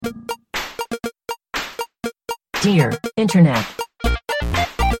Dear Internet.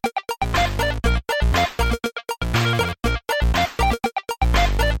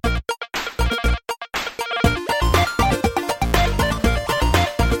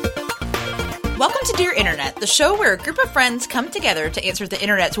 Welcome to Dear Internet, the show where a group of friends come together to answer the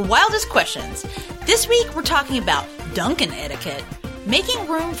internet's wildest questions. This week, we're talking about Dunkin' etiquette, making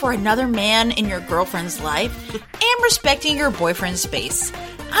room for another man in your girlfriend's life, and respecting your boyfriend's space.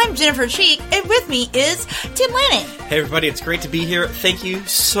 I'm Jennifer Cheek, and with me is Tim Lanning. Hey everybody, it's great to be here. Thank you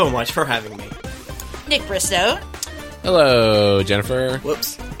so much for having me. Nick Bristow. Hello, Jennifer.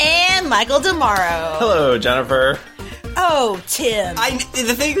 Whoops. And Michael DeMauro. Hello, Jennifer. Oh, Tim.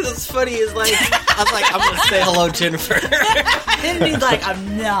 The thing that's funny is, like, I was like, I'm going to say hello, Jennifer. And he's like,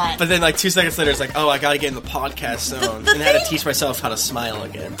 I'm not. But then, like, 2 seconds later, it's like, oh, I got to get in the podcast zone. And I had to teach myself how to smile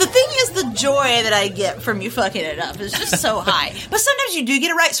again. The thing is, the joy that I get from you fucking it up is just so high. But sometimes you do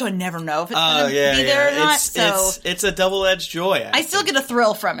get it right, so I never know if it's going to be there or not. It's a double-edged joy, actually. I still get a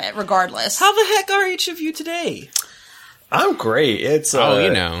thrill from it, regardless. How the heck are each of you today? I'm great. It's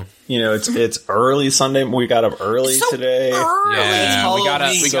it's early Sunday. We got up early today. Early. Yeah, we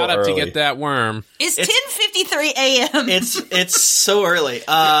got So up to early. get that worm. It's 10:53 a.m. It's so early.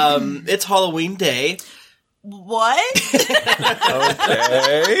 It's Halloween Day. What?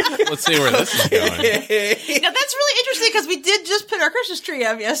 Okay. Let's see where this is going. Now that's really interesting because we did just put our Christmas tree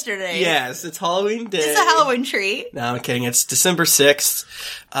up yesterday. Yes, it's Halloween Day. It's a Halloween tree. No, I'm kidding. It's December 6th.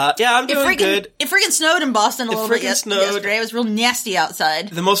 Yeah, I'm doing good. It freaking snowed in Boston a little bit snowed. yesterday. It was real nasty outside.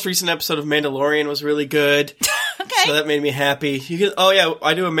 The most recent episode of Mandalorian was really good. Okay. So that made me happy.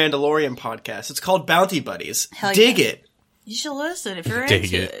 I do a Mandalorian podcast. It's called Bounty Buddies. Hell Dig yeah. it. You should listen if you're Dig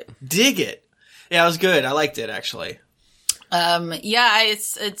into it. it. Dig it. Yeah, it was good. I liked it, actually. Yeah,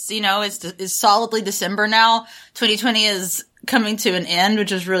 it's solidly December now. 2020 is coming to an end,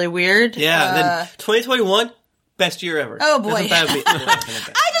 which is really weird. Yeah, and then 2021, best year ever. Oh, boy. Nothing bad with me.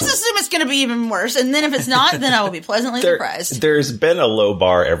 I just assume it's going to be even worse, and then if it's not, then I will be pleasantly surprised. There's been a low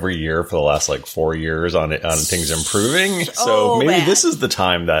bar every year for the last 4 years on things improving. So maybe bad. this is the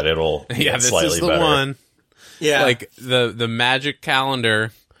time that it'll Yeah, get this slightly is the better. one. Yeah. Like the magic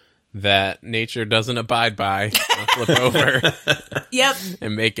calendar that nature doesn't abide by. I'll flip over Yep.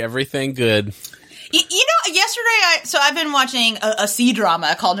 and make everything good. You know, yesterday, I've been watching a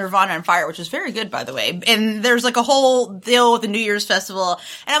C-drama called Nirvana on Fire, which is very good, by the way. And there's a whole deal with the New Year's festival.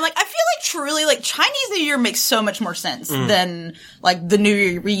 And I'm like, I feel truly, Chinese New Year makes so much more sense than, the New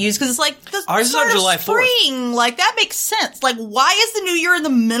Year reuse. Because it's the Ours is on start of July 4th. spring. That makes sense. Why is the New Year in the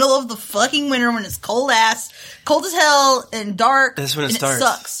middle of the fucking winter when it's cold as hell and dark? That's when it and starts. It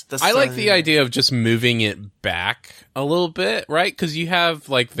sucks. That's I like starting. the idea of just moving it back a little bit, right? Because you have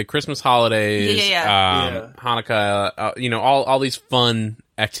the Christmas holidays, Yeah. Hanukkah, all these fun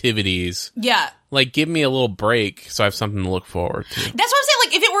activities. Yeah. Give me a little break so I have something to look forward to. That's what I'm saying.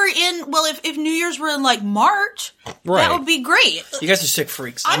 If it were if New Year's were in March, Right. that would be great. You guys are sick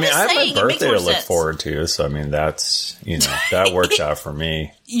freaks. I'm I just have saying, my it makes birthday more to look sense. forward to, so that's that works out for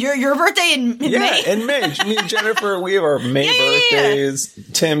me. Your birthday in May? In May. Me and Jennifer, we have our May Yeah. birthdays.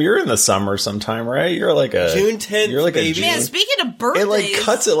 Tim, you're in the summer sometime, right? You're like a June 10th, You're like a baby. June. Man, speaking of It birthdays,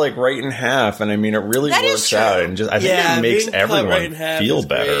 cuts it right in half, and I mean it really That is works true. out, and I think Yeah, it makes being cut everyone right in half feel is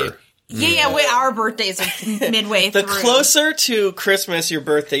better. great. yeah, wait, our birthdays are midway The through. closer to Christmas your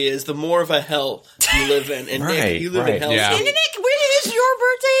birthday is, the more of a hell you live in. And Nick, Right, you live in right. hell. Yeah. Isn't it? When is your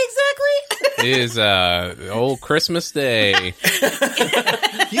birthday exactly? It is old Christmas Day.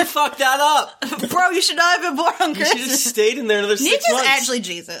 You fucked that up. Bro, you should not have been born on You should have Christmas. stayed in there another 6 Nick is months. actually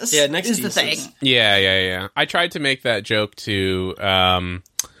Jesus. Yeah, Nick's is the Jesus. thing. Yeah. I tried to make that joke to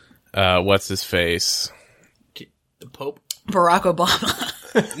what's his face? The Pope. Barack Obama.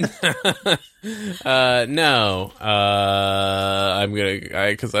 No.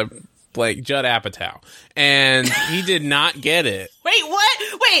 Because I'm like Judd Apatow, and he did not get it. Wait, what?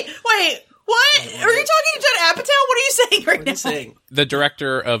 Wait, what? Are you talking to Judd Apatow? What are you saying right What are now? you saying? The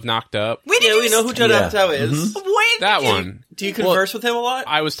director of Knocked Up. Wait, did Yeah, you we know who Judd Yeah. Apatow is. Wait, That did you- one. Do you converse with him a lot?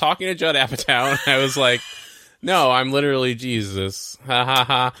 I was talking to Judd Apatow, and I was like, "No, I'm literally Jesus." Ha ha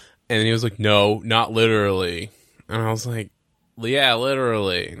ha. And he was like, "No, not literally." And I was like, "Yeah,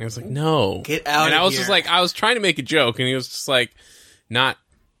 literally." And he was like, "No, Get out And of I was here. just like, I was trying to make a joke, and he was just like,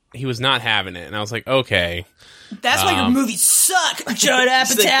 he was not having it. And I was like, okay. That's why your movies suck, Judd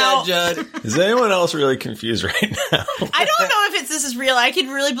Stick that, Apatow. Judd. Is anyone else really confused right now? I don't know if this is real. I could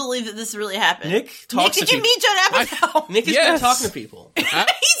really believe that this really happened. Nick talks did to you people. meet Judd Apatow? Nick is Yes. good at talking to people. This is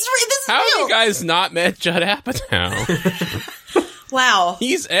How have real. you guys not met Judd Apatow? Wow.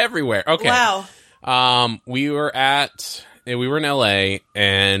 He's everywhere. Okay. Wow. We were at We were in LA,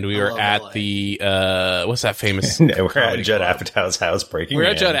 and we were at LA. the what's that famous? No, we're at Judd Apatow's house breaking. We were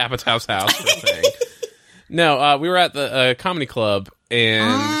at Judd Apatow's house for the thing. No, we were at the comedy club,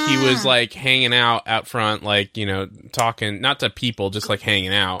 and he was like hanging out front, like, you know, talking not to people, just like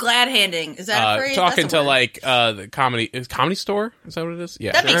hanging out. Glad handing. Is that a phrase? Talking to like the comedy store. Is that what it is?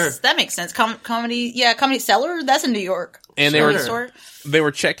 Yeah, that makes sense. Comedy Cellar. That's in New York. And they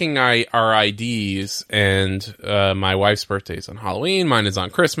were checking our IDs, and my wife's birthday's on Halloween. Mine is on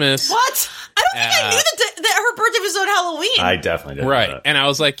Christmas. What? I don't think I knew that her birthday was on Halloween. I definitely didn't. Right. Know that. And I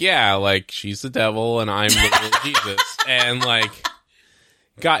was like, yeah, like, she's the devil, and I'm literally Jesus. And like,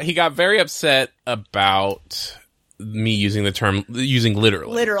 he got very upset about me using the term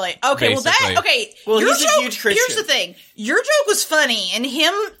literally. Literally. Okay, basically. Well, he's joke, a huge Christian. Here's the thing. Your joke was funny, and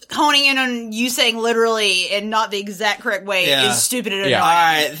him honing in on you saying literally and not the exact correct way is stupid and annoying. All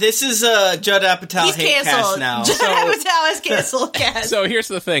right, this is Judd Apatow He's hate canceled. cast now. Judd Apatow is canceled cast. So here's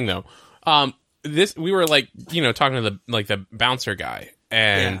the thing, though. We were like, you know, talking to the bouncer guy,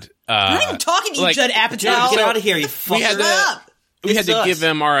 and I'm not even talking to you, like, Judd Apatow. Get out of here, you fucker. We had to give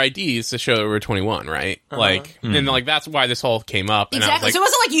them our IDs to show that we were 21, right? Like, and like that's why this all came up. And exactly. I was like, so it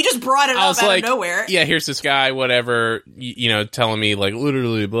wasn't like you just brought it up out of nowhere. Yeah, here's this guy, whatever, you know, telling me like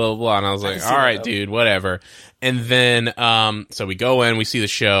literally blah blah blah, and I was like, all right, dude, whatever. And then, so we go in, we see the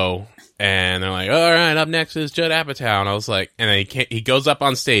show, and they're like, all right, up next is Judd Apatow, and I was like, and then he goes up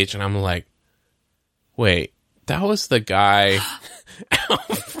on stage, and I'm like, wait, that was the guy.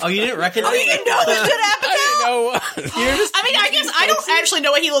 Oh, you didn't recognize? Oh, you didn't know that Judd Apatow? I mean, I guess I don't actually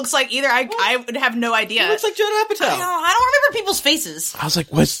know what he looks like either. I would have no idea. He looks like Judd Apatow. I don't remember people's faces. I was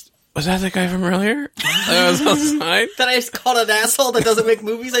like, was that the guy from earlier? I was outside. That I just called an asshole that doesn't make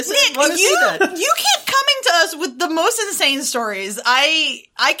movies. I said, Nick, want to see that. You keep coming to us with the most insane stories. I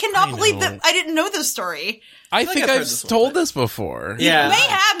cannot believe that I didn't know this story. I think I've told this before. Yeah. You may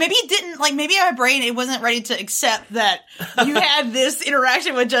have. Maybe it didn't. Like, maybe my brain, it wasn't ready to accept that you had this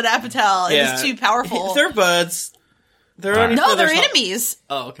interaction with Judd Apatow. It was too powerful. They're buds. They're enemies.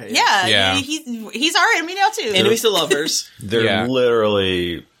 Oh, okay. Yeah. He's our enemy now, too. Enemies to lovers. They're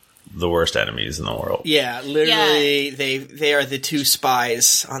literally the worst enemies in the world. Yeah, literally, they are the two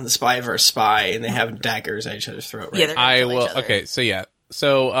spies on the Spyverse spy, and they have daggers at each other's throat. Right? Yeah, I will. Okay, so yeah.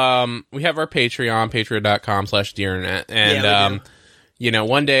 So, we have our Patreon, patreon.com/deerinternet. And, you know,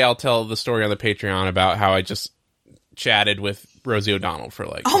 one day I'll tell the story on the Patreon about how I just chatted with Rosie O'Donnell for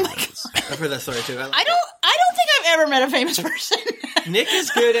like. Oh my God. I've heard that story too. I don't think I've ever met a famous person. Nick is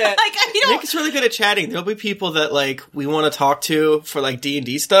good at, Nick is really good at chatting. There'll be people that like, we want to talk to for like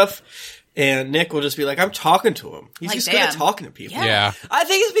D&D stuff. And Nick will just be like, I'm talking to him. He's just good at talking to people. Yeah. I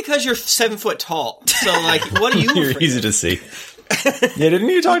think it's because you're 7 foot tall. So like, what are you You're easy to see. Yeah, didn't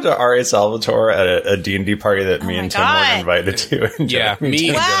you talk to Ari Salvatore at a D&D party that me and Tim weren't invited to? And me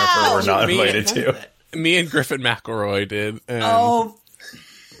and Jennifer were not invited to. Me and Griffin McElroy did.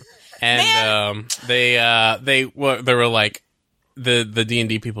 And, they were like, the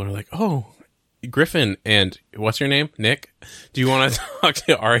D&D people were like, oh, Griffin and what's your name? Nick? Do you want to talk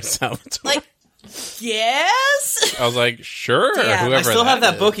to Ari Salvatore? Like, yes. I was like, sure. Damn, I still have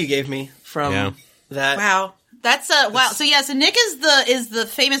that book you gave me from that. Wow. That's wow. So so Nick is the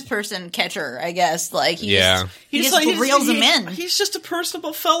famous person catcher, I guess. Like he just reels him in. He's just a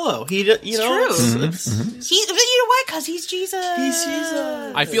personable fellow. True. You know what? Because he's Jesus. He's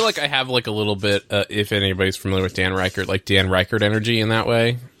Jesus. I feel like I have like a little bit, if anybody's familiar with Dan Reichert, like Dan Reichert energy in that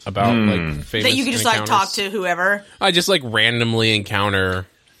way about like famous that you can just encounters. like talk to whoever. I just like randomly encounter.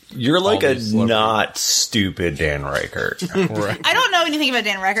 You're like a not stupid Dan Reichert. Right. I don't know anything about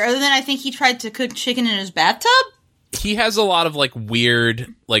Dan Reichert other than I think he tried to cook chicken in his bathtub. He has a lot of like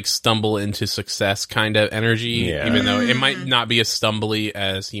weird, like stumble into success kind of energy, even though it might not be as stumbly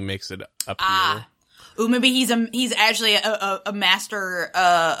as he makes it appear. Ooh, maybe he's actually a master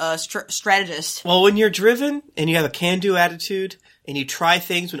strategist. Well, when you're driven and you have a can-do attitude and you try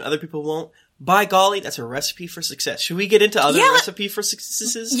things when other people won't, by golly, that's a recipe for success. Should we get into other recipe for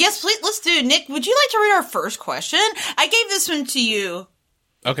successes? Yes, please. Let's do it. Nick, would you like to read our first question? I gave this one to you.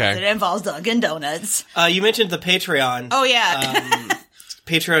 Okay. It involves Dunkin' Donuts. You mentioned the Patreon. Oh, yeah.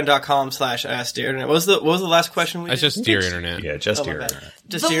 Patreon.com/AskDearInternet. What was the last question we did? It's just Dear Internet. Yeah, just Dear Internet.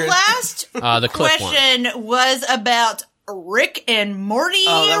 The last the clip question was about Rick and Morty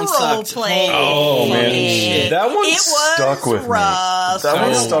role play. Oh man, that one stuck with me. That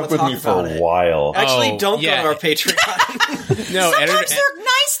one stuck with me for a while. Actually, don't go to our Patreon. No, sometimes they're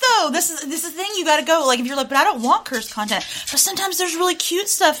nice though. This is the thing. You got to go. Like if you're like, but I don't want cursed content. But sometimes there's really cute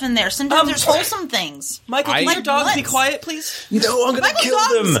stuff in there. Sometimes there's wholesome things. Michael, can your dogs be quiet, please? No, I'm gonna kill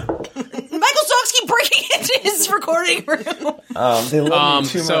them. Michael's dogs keep breaking into his recording room. They love me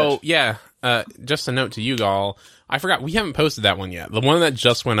too much. So yeah, just a note to you all. I forgot, we haven't posted that one yet. The one that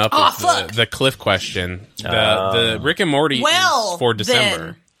just went up is the Cliff question. The Rick and Morty is for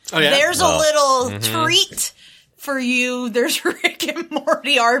December. There's a little treat for you. There's Rick and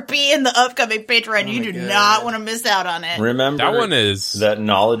Morty RP in the upcoming Patreon. You do not want to miss out on it. Remember, that one is that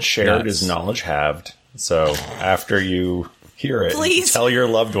knowledge shared is knowledge halved. So after you hear it, tell your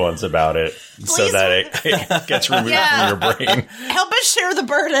loved ones about it so that it gets removed from your brain. Help us share the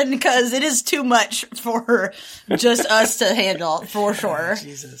burden because it is too much for just us to handle, for sure.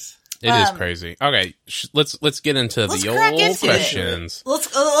 Jesus. It is crazy. Okay, let's get into the old questions.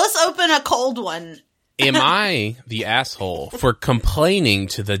 Let's open a cold one. Am I the asshole for complaining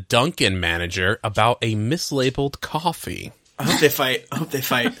to the Dunkin' manager about a mislabeled coffee? I hope they fight.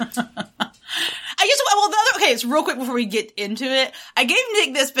 I guess, so real quick before we get into it, I gave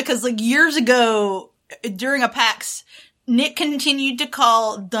Nick this because, like, years ago, during a PAX, Nick continued to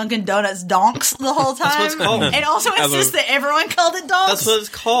call Dunkin' Donuts donks the whole time. That's what it's called. And also insist that everyone called it donks. That's what it's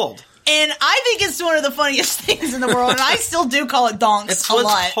called. And I think it's one of the funniest things in the world, and I still do call it donks it's a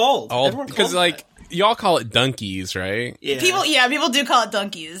lot. It's called. Because, like, y'all call it donkeys, right? Yeah. People do call it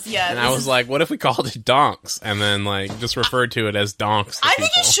donkeys. Yeah. And I was like, what if we called it donks? And then, like, just referred to it as donks. I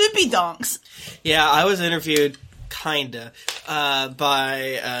think it should be donks. Yeah, I was interviewed, kinda, because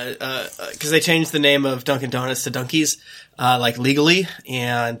they changed the name of Dunkin' Donuts to Donkeys, like, legally,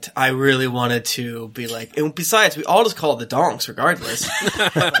 and I really wanted to be like, and besides, we all just call it the donks, regardless.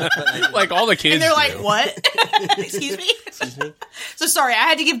 Like, all the kids And they're do. like, what? Excuse me? So sorry, I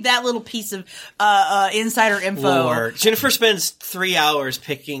had to give that little piece of insider info. Lord. Jennifer spends 3 hours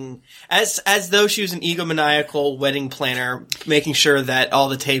picking, as though she was an egomaniacal wedding planner, making sure that all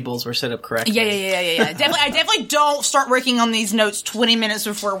the tables were set up correctly. Yeah. I definitely don't start working on these notes 20 minutes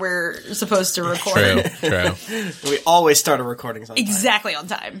before we're supposed to record. True. We always start our recordings on time. Exactly on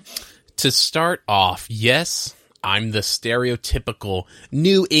time. To start off, yes, I'm the stereotypical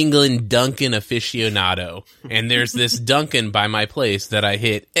New England Dunkin' aficionado, and there's this Dunkin' by my place that I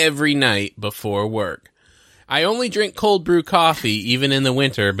hit every night before work. I only drink cold brew coffee even in the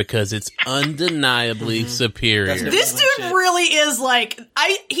winter because it's undeniably superior. This dude really is like,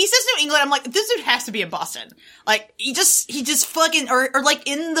 he says New England, I'm like, this dude has to be in Boston. Like, he just fucking, or like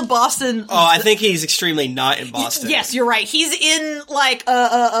in the Boston. Oh, I think he's extremely not in Boston. Yes, you're right. He's in like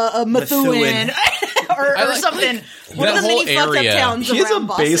a Methuen or something. Like, one of the many fucked up towns he has around a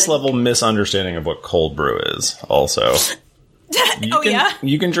Boston. base level misunderstanding of what cold brew is, also.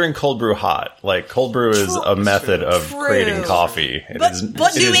 You can drink cold brew hot. Like, cold brew is a method of creating coffee.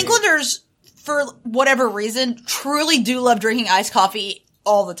 But New Englanders, for whatever reason, truly do love drinking iced coffee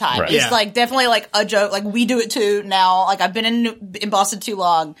all the time. Right. It's like definitely like a joke. Like, we do it too now. Like, I've been in Boston too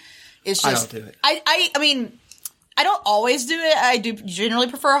long. It's just, I don't do it. I mean, I don't always do it. I do generally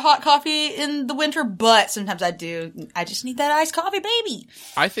prefer a hot coffee in the winter, but sometimes I do. I just need that iced coffee, baby.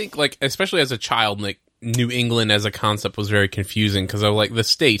 I think, like, especially as a child, like, New England as a concept was very confusing because of, like, the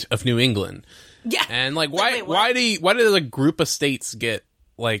state of New England. Yeah. And, like, why did a group of states get,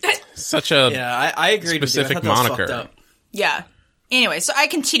 like, such a I agreed specific with you. I thought that was moniker? fucked up. Yeah. Anyway, so I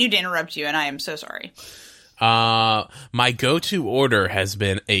continue to interrupt you, and I am so sorry. My go-to order has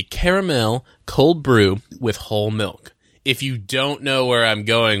been a caramel cold brew with whole milk. If you don't know where I'm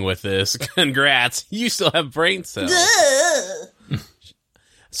going with this, congrats, you still have brain cells.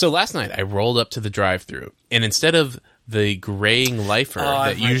 So last night I rolled up to the drive-thru, and instead of the graying lifer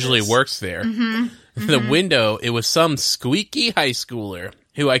that usually works there, the window, it was some squeaky high schooler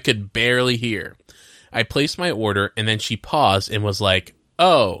who I could barely hear. I placed my order, and then she paused and was like,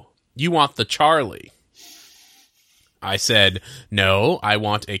 "Oh, you want the Charlie?" I said, "No, I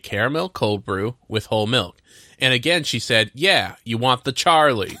want a caramel cold brew with whole milk." And again, she said, "Yeah, you want the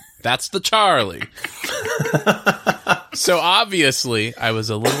Charlie. That's the Charlie." So obviously, I was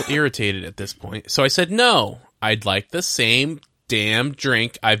a little irritated at this point. So I said, "No, I'd like the same damn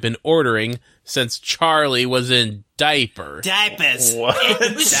drink I've been ordering since Charlie was in diapers." Diapers. What?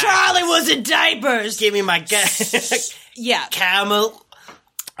 Charlie was in diapers. Give me my Yeah. camel.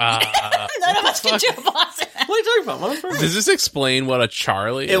 None of us can jump on it. What are you talking about? Does this explain what a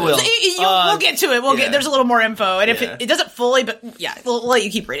Charlie is? It will. We'll get to it. There's a little more info. And if it doesn't fully, but we'll let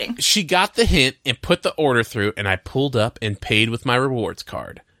you keep reading. She got the hint and put the order through, and I pulled up and paid with my rewards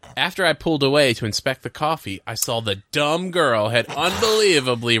card. After I pulled away to inspect the coffee, I saw the dumb girl had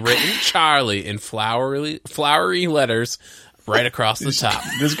unbelievably written Charlie in flowery letters right across the top.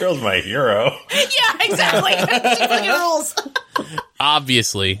 This girl's my hero. Yeah, exactly. She fucking rules.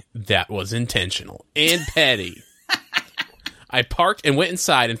 Obviously, that was intentional and petty. I parked and went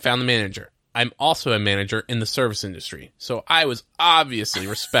inside and found the manager. I'm also a manager in the service industry, so I was obviously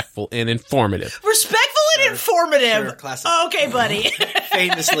respectful and informative. Respectful and informative? Sure, classic. Okay, buddy.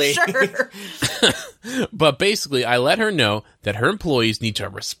 Famously. Sure. But basically, I let her know that her employees need to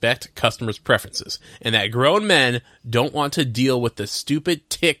respect customers' preferences, and that grown men don't want to deal with the stupid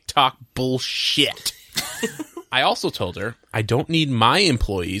TikTok bullshit. I also told her I don't need my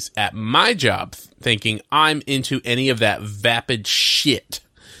employees at my job thinking I'm into any of that vapid shit,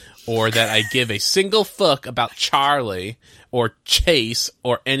 or that I give a single fuck about Charlie or Chase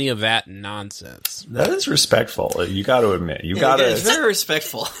or any of that nonsense. That is respectful. You got to admit. It's very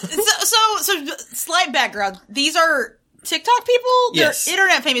respectful. So slight background. These are TikTok people. They're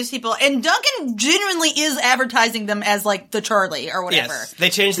internet famous people, and Dunkin' genuinely is advertising them as like the Charlie or whatever. Yes, they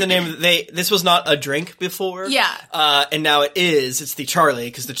changed the name. This was not a drink before. Yeah, and now it is. It's the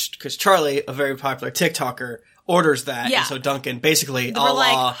Charlie because Charlie, a very popular TikToker, orders that. Yeah. And so Dunkin' basically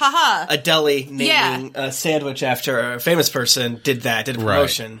a deli naming a sandwich after a famous person did a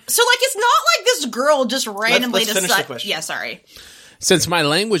promotion. Right. So it's not like this girl just randomly let's finish the question. Yeah, sorry. Since my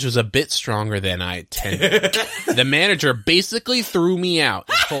language was a bit stronger than I intended, the manager basically threw me out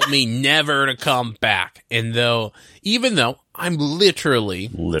and told me never to come back. And even though I'm literally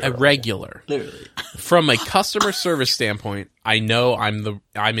a regular, from a customer service standpoint, I know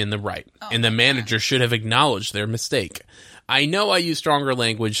I'm in the right, and the manager should have acknowledged their mistake. I know I use stronger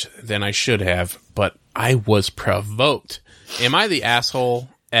language than I should have, but I was provoked. Am I the asshole?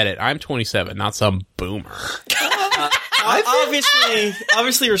 Edit. I'm 27, not some boomer.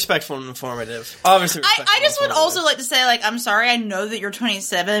 Obviously respectful and informative. Obviously respectful. I just would also like to say, I'm sorry, I know that you're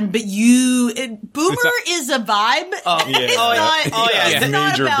 27, but boomer is a vibe. It's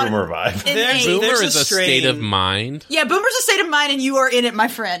major boomer vibe. Boomer is a state of mind. Yeah, boomer's a state of mind, and you are in it, my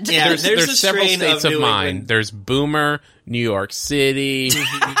friend. Yeah, there's several states of mind. There's boomer, New York City.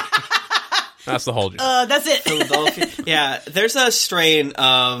 That's the whole joke. That's it. Philadelphia. Yeah, there's a strain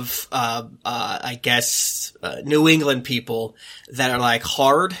of, I guess, New England people that are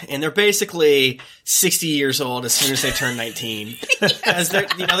hard, and they're basically 60 years old as soon as they turn 19. Because they're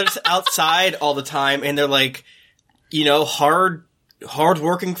just outside all the time, and they're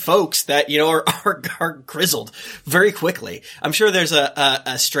hard-working folks that, are grizzled very quickly. I'm sure there's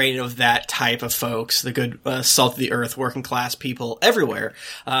a strain of that type of folks, the good, salt of the earth, working class people everywhere.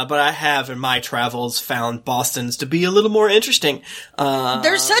 But I have in my travels found Boston's to be a little more interesting.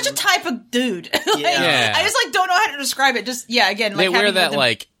 There's such a type of dude. I just don't know how to describe it. Just, again, they wear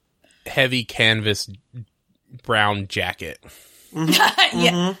that heavy canvas brown jacket. Mm-hmm.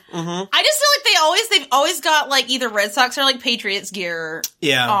 Yeah. Mm-hmm. I just feel they've always got either Red Sox or Patriots gear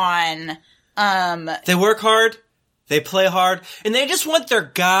on. They work hard, they play hard, and they just want their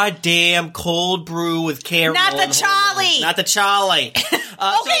goddamn cold brew with caramel. Not the Charlie. Not the Charlie.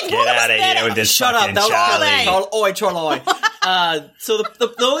 Okay, get out of here with this. Shut up. Charlie. Charlie. So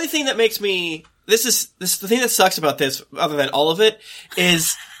the only thing that makes me the thing that sucks about this, other than all of it,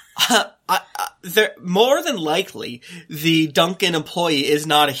 is. They're more than likely the Dunkin' employee is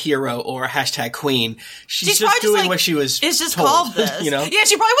not a hero or a hashtag queen. She's just doing what she was It's just told, called this. Yeah,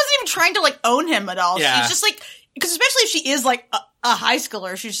 she probably wasn't even trying to own him at all. Yeah. She's just because especially if she is a high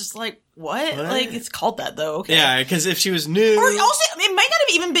schooler, she's just what? It's called that though. Okay. Yeah, because if she was new, or also it might not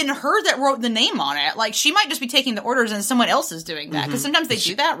have even been her that wrote the name on it. She might just be taking the orders and someone else is doing that. Because sometimes they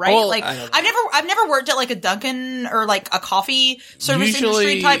do that, right? Well, I've never worked at a Dunkin' or a coffee service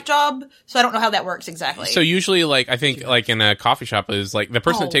industry type job, so I don't know how that works exactly. So usually, I think in a coffee shop is the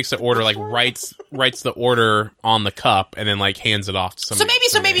person that takes the order writes the order on the cup and then hands it off to somebody.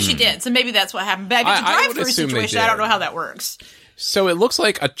 So maybe she did. So maybe that's what happened. But it's a drive-through situation. I don't know how that works. So it looks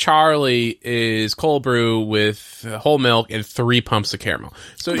like a Charlie is cold brew with whole milk and 3 pumps of caramel.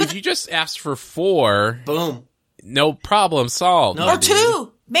 So if you just asked for 4, boom, no problem solved. Or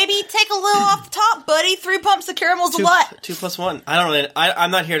 2. Maybe take a little off the top, buddy. 3 pumps of caramels a lot. 2 plus 1. I don't know. I'm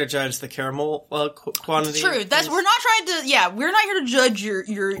not here to judge the caramel quantity. True. We're not trying to. We're not here to judge your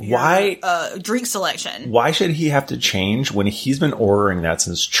drink selection. Why should he have to change when he's been ordering that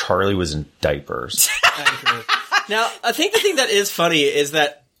since Charlie was in diapers? I agree. Now, I think the thing that is funny is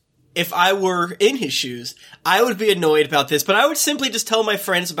that if I were in his shoes, I would be annoyed about this, but I would simply just tell my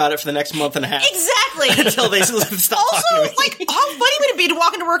friends about it for the next month and a half. Exactly. Until they stop also, talking to me. like, how funny would it be to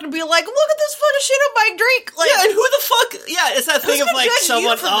walk into work and be like, look at this fucking shit on my drink? Like, yeah, and who the fuck? Yeah, it's that thing of like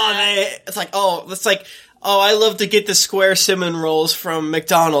someone. It's like, I love to get the square cinnamon rolls from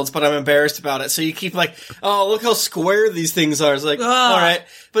McDonald's, but I'm embarrassed about it. So you keep like, oh, look how square these things are. It's like, all right.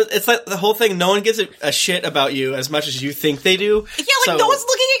 But it's like the whole thing, no one gives a shit about you as much as you think they do. Yeah, like no one's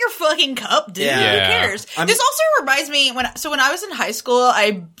looking at your fucking cup, dude. Yeah. Who cares? This also reminds me, when I was in high school,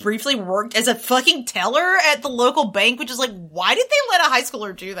 I briefly worked as a fucking teller at the local bank, which is like, why did they let a high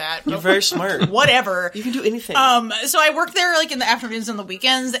schooler do that? You're very smart. Whatever. You can do anything. So I worked there like in the afternoons and the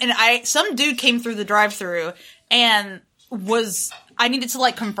weekends, and some dude came through the drive-thru and I needed to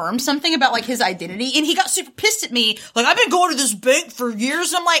like confirm something about like his identity, and he got super pissed at me. Like, I've been going to this bank for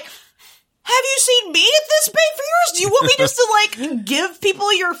years, and I'm like, have you seen me at this bank for years? Do you want me just to like give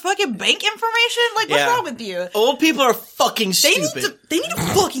people your fucking bank information? Like, what's wrong with you? Old people are fucking stupid. They need to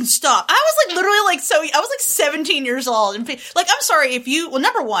fucking stop. I was like literally like, I was like 17 years old, and like, I'm sorry if you,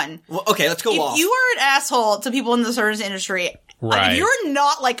 number one. Well, okay, let's go off. If you are an asshole to people in the service industry, right. If you're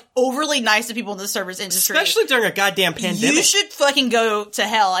not like overly nice to people in the service industry, especially during a goddamn pandemic, you should fucking go to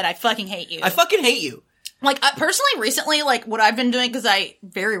hell, and I fucking hate you. I fucking hate you. Like, personally, recently, like, what I've been doing, because I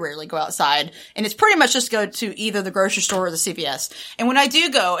very rarely go outside, and it's pretty much just go to either the grocery store or the CVS. And when I do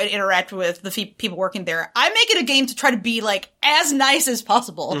go and interact with the people working there, I make it a game to try to be, like, as nice as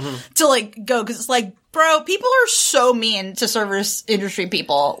possible to, like, go. Because it's like, bro, people are so mean to service industry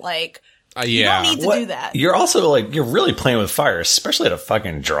people. Like, you don't need to do that. You're also, like, you're really playing with fire, especially at a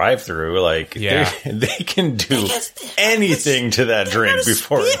fucking drive-thru. Like, they can do anything to that drink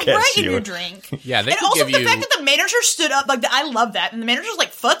before it gets you. In your drink. Yeah, they and can also give the you... fact that the manager stood up, like, I love that. And the manager's like,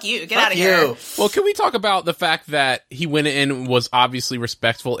 fuck you, get out of here. Well, can we talk about the fact that he went in, was obviously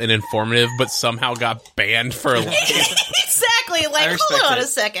respectful and informative, but somehow got banned for like... Exactly. Like, hold on a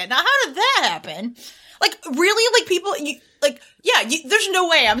second. Now, how did that happen? Like, really? Like, people... there's no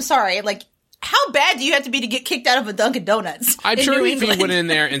way. I'm sorry. Like, how bad do you have to be to get kicked out of a Dunkin' Donuts? I'm sure if he went in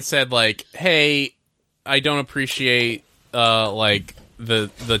there and said, like, hey, I don't appreciate, like,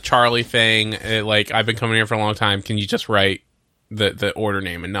 the Charlie thing. Like, I've been coming here for a long time. Can you just write the order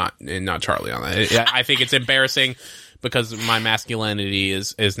name and not Charlie on that? I think it's embarrassing because my masculinity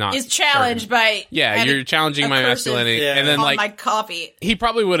is challenged by you're challenging my masculinity, and then like my coffee. He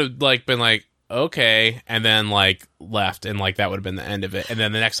probably would have like been like, okay, and then like left, and like that would have been the end of it. And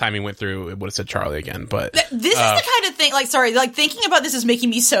then the next time he went through, it would have said Charlie again. But this is the kind of thing. Like, sorry, like thinking about this is making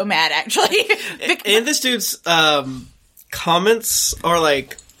me so mad. Actually, and this dude's comments are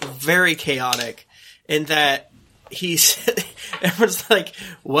like very chaotic in that everyone's like,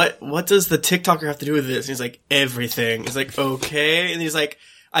 what does the TikToker have to do with this? And he's like, everything. He's like, okay, and he's like,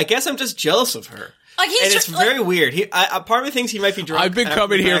 I guess I'm just jealous of her. Like, and it's very weird. Part of me thinks he might be drunk. I've been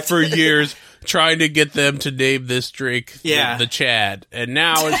coming here for years trying to get them to name this drink the Chad, and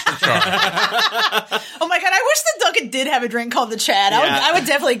now it's the Charlie. Oh my god, I wish that Dunkin' did have a drink called the Chad. I would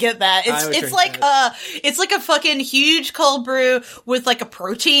definitely get that. It's like a fucking huge cold brew with like a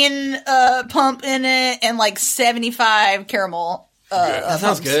protein pump in it and like 75 caramel. That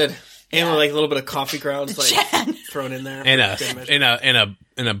sounds good. And with like a little bit of coffee grounds like thrown in there.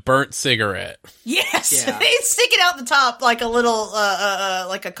 And a burnt cigarette. Yes. Yeah. They stick it out the top like a little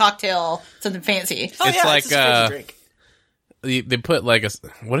like a cocktail, something fancy. Oh, it's like it's a drink. They put like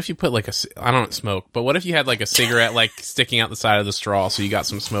what if you put like I don't smoke, but what if you had like a cigarette like sticking out the side of the straw so you got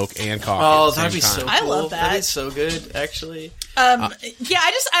some smoke and coffee? Oh, that'd be so cool. I love that. That is so good, actually. I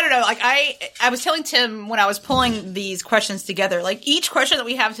don't know. Like I was telling Tim when I was pulling these questions together, like each question that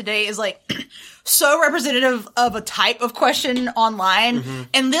we have today is like so representative of a type of question online. Mm-hmm.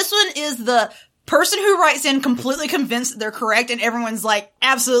 And this one is the person who writes in completely convinced that they're correct, and everyone's like,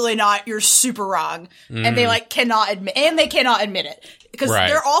 absolutely not, you're super wrong. And they like cannot admit it. Because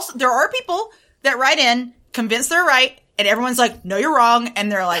there are people that write in, convinced they're right, and everyone's like, no, you're wrong.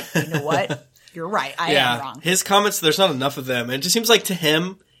 And they're like, you know what? You're right. I am wrong. His comments, there's not enough of them. And it just seems like to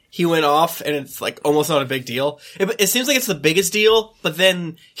him, he went off and it's like almost not a big deal. It seems like it's the biggest deal, but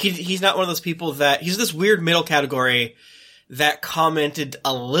then he's not one of those people that, he's this weird middle category that commented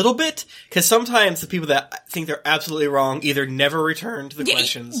a little bit, because sometimes the people that think they're absolutely wrong either never return to the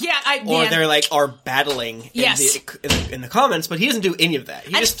questions, or they're like are battling in the comments. But he doesn't do any of that.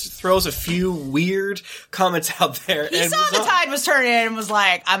 He just throws a few weird comments out there. He saw the tide was turning and was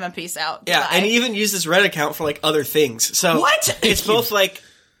like, "I'm a peace out." Yeah, and he even used his Reddit account for like other things. So it's both like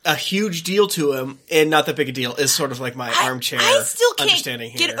a huge deal to him and not that big a deal. Is sort of like my armchair. I still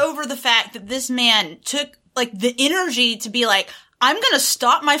can't get over the fact that this man took like the energy to be like, I'm going to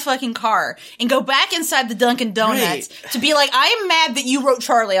stop my fucking car and go back inside the Dunkin' Donuts to be like, I am mad that you wrote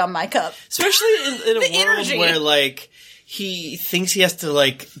Charlie on my cup. Especially in a world energy. where, like, he thinks he has to,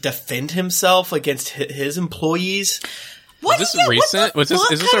 like, defend himself against his employees. What is this recent? Is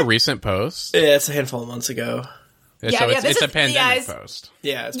this a recent post? Yeah, it's a handful of months ago. So it's a pandemic post.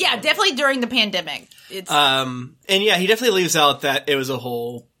 Yeah. Definitely during the pandemic. And yeah, he definitely leaves out that it was a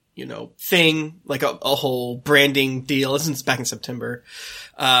whole, thing, like a whole branding deal. This is back in September.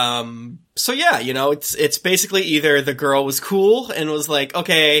 So yeah, it's basically either the girl was cool and was like,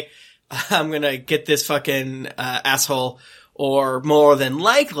 okay, I'm gonna get this fucking, asshole, or more than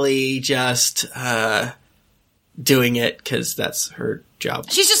likely just, doing it because that's her job.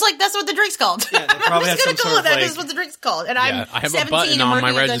 She's just like, that's what the drink's called. Yeah, I'm just going to call it that. That's what the drink's called. And I'm I have a button on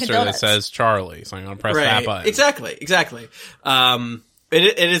my register that says Charlie, so I'm going to press that button. Exactly.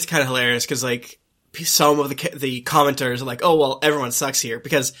 It is kind of hilarious because, like, some of the commenters are like, oh, well, everyone sucks here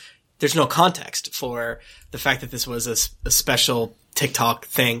because there's no context for the fact that this was a special TikTok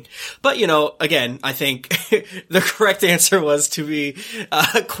thing. But, again, I think the correct answer was to be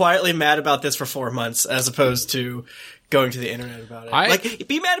quietly mad about this for 4 months as opposed to going to the internet about it.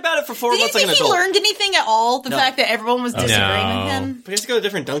 Be mad about it for 4 months like an adult. Do you think he learned anything at all? The fact that everyone was disagreeing with him? But he has to go to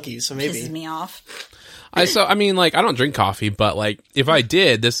different Dunkies, so maybe. Pisses me off. I don't drink coffee, but, like, if I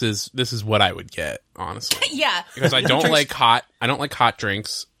did, this is what I would get, honestly. Yeah. Because I don't like hot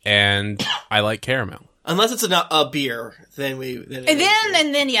drinks, and I like caramel. Unless it's a beer, then he's a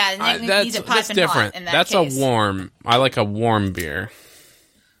piping different. hot in that That's case. I like a warm beer.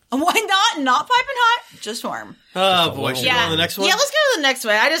 Why not piping hot? Just warm. Oh boy, should we go on the next one? Yeah, let's go to the next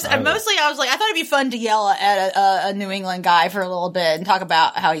one. I was like, I thought it'd be fun to yell at a New England guy for a little bit and talk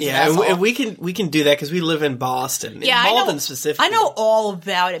about how he's an asshole. And we can do that because we live in Boston. Yeah, Malden specifically. I know all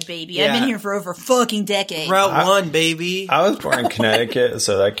about it, baby. Yeah. I've been here for over fucking decades. Route 1, baby. I was born in Connecticut,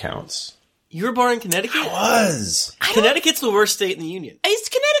 so that counts. You were born in Connecticut? I was. Connecticut's the worst state in the Union. Is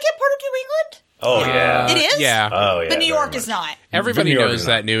Connecticut part of New England? Oh, yeah. It is? Yeah. Oh, yeah. But New York is not. Everybody knows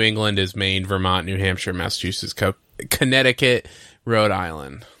that New England is Maine, Vermont, New Hampshire, Massachusetts, Connecticut, Rhode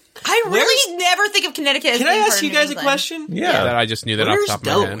Island. I really never think of Connecticut as Can I ask you guys a question? Yeah. That I just knew that off the top of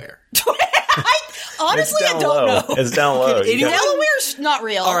my head. Honestly, I don't know. It's down low. Delaware's not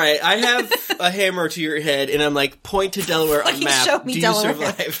real. All right, I have a hammer to your head, and I'm like, point to Delaware on map. Show me Do Delaware. you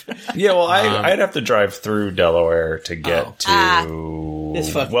survive? Yeah, well, I'd have to drive through Delaware to get to...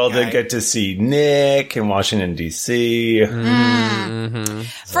 This fucking to guy. get to see Nick in Washington, D.C.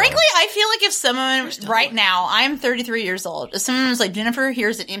 Frankly, I feel like if someone, right now, I'm 33 years old, if someone was like, Jennifer,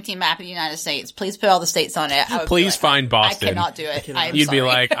 here's an empty map of the United States, please put all the states on it. I would Please be like, find Boston. I cannot do it. You'd be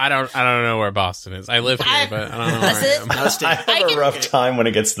like, I don't know where Boston is. I live here, but I don't know where That's I it. am. I have a rough time when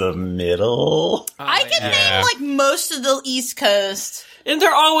it gets to the middle. I can name like most of the East Coast. And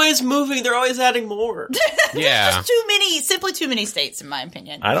they're always moving. They're always adding more. Yeah. Just too many, simply too many states, in my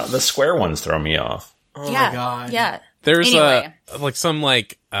opinion. The square ones throw me off. Oh my God. Yeah. There's Anyway. some I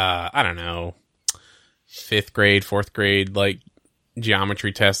don't know, 5th grade, 4th grade, like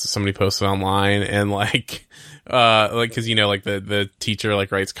geometry test that somebody posted online, and because the teacher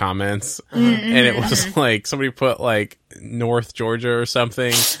writes comments, and it was like somebody put North Georgia or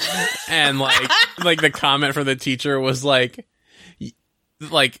something, and the comment from the teacher was like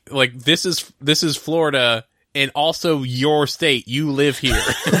this is Florida and also your state. You live here.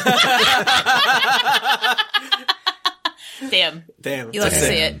 Damn. You love to That's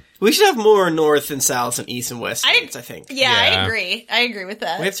see it. We should have more north and south and east and west states, I think. Yeah, I Yeah. agree. I agree with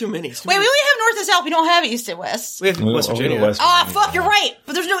that. We have too many. Wait, we only have north and south. We don't have east and west. We have West Virginia. Fuck, you're right.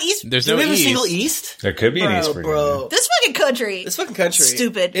 But there's no east. There's Do no we have east. a single east? There could be an East Virginia. Bro. This fucking country.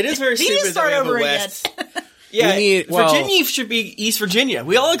 Stupid. It is very We need to stupid that start we have over a again. west. Yeah, Virginia should be East Virginia.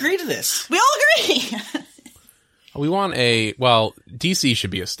 We all agree to this. We all agree. We want DC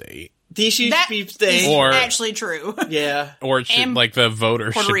should be a state. DC should That be state. Or- actually true. Yeah. Or it should, And the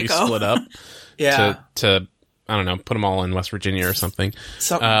voters Puerto should Rico. be split up Yeah. to I don't know, put them all in West Virginia or something.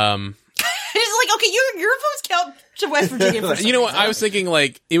 Something. It's like, okay, your votes count to West Virginia for some You know what? reason. I was thinking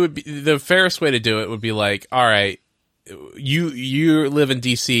it would be the fairest way to do it would be all right, you live in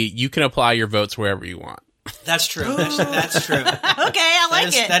DC, you can apply your votes wherever you want. That's true. That's true. Okay, I like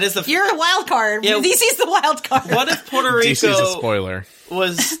it. That is the. You're a wild card. Yeah. DC's the wild card. What if Puerto Rico DC's a spoiler.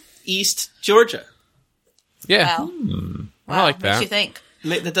 was East Georgia? Yeah. Wow. I like Makes that. you think.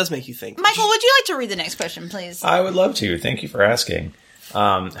 That does make you think. Michael, would you like to read the next question, please? I would love to. Thank you for asking.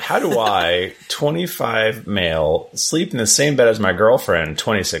 How do I, 25 male, sleep in the same bed as my girlfriend,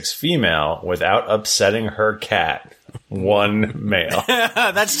 26 female, without upsetting her cat, 1 male?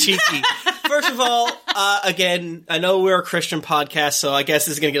 That's cheeky. First of all, Again, I know we're a Christian podcast, so I guess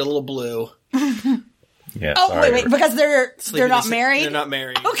this is going to get a little blue. Yeah. Oh, wait, because they're not married? They're not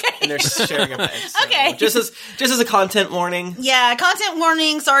married. Okay. And they're sharing a bed. So Okay. Just as a content warning. Yeah, content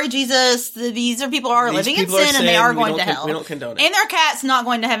warning. Sorry, Jesus. These people are living in sin, and they are going to hell. We don't condone it. And their cat's not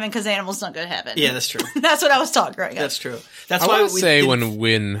going to heaven because animals don't go to heaven. Yeah, that's true. That's what I was taught growing up. That's true. That's I why want to say when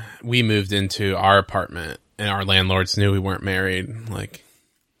we moved into our apartment and our landlords knew we weren't married, like,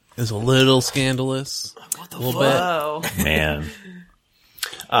 it was a little scandalous. What the little fuck? bit. Man.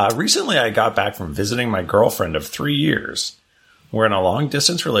 Recently, I got back from visiting my girlfriend of 3 years. We're in a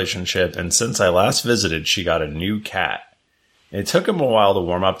long-distance relationship, and since I last visited, she got a new cat. It took him a while to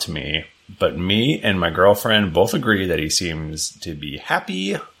warm up to me, but me and my girlfriend both agree that he seems to be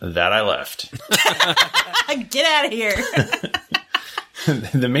happy that I left. Get out of here.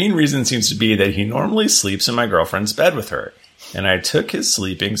 The main reason seems to be that he normally sleeps in my girlfriend's bed with her, and I took his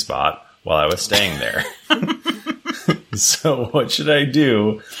sleeping spot while I was staying there. So what should I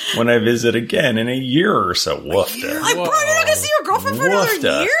do when I visit again in a year or so? Woofda. Like, bro, you're not going to see your girlfriend for another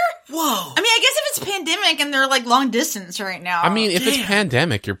year? Whoa. I mean, I guess if it's pandemic and they're, like, long distance right now. I mean, if it's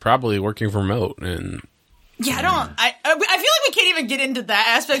pandemic, you're probably working remote, and yeah, I feel like we can't even get into that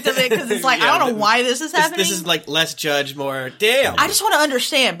aspect of it because it's like, I don't know why this is happening. This is like less judge, more damn. I just want to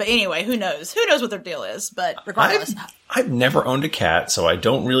understand. But anyway, who knows? Who knows what their deal is? But regardless. I've never owned a cat, so I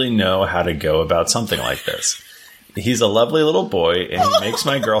don't really know how to go about something like this. He's a lovely little boy, and he makes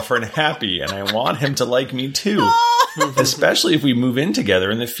my girlfriend happy, and I want him to like me too, especially if we move in together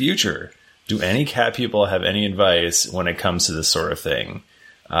in the future. Do any cat people have any advice when it comes to this sort of thing?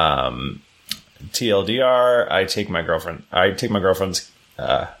 TLDR, I take my girlfriend's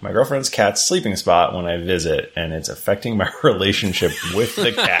cat's sleeping spot when I visit, and it's affecting my relationship with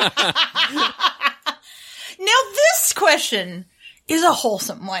the cat. Now, this question is a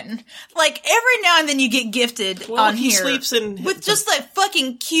wholesome one. Like, every now and then you get gifted on he here sleeps in with just that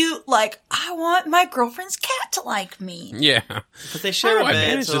fucking cute, like, I want my girlfriend's cat to like me. yeah. But they share a I bed,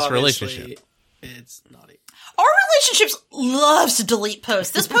 manage so this obviously relationship? It's naughty. Our relationships loves to delete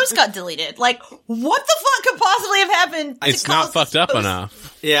posts. This post got deleted. Like, what the fuck could possibly have happened? It's not fucked up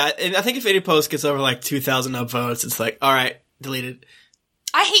enough. Yeah, and I think if any post gets over like 2,000 upvotes, it's like, all right, deleted.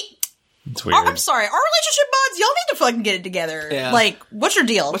 I hate. It's weird. I'm sorry. Our relationship mods, y'all need to fucking get it together. Yeah. Like, what's your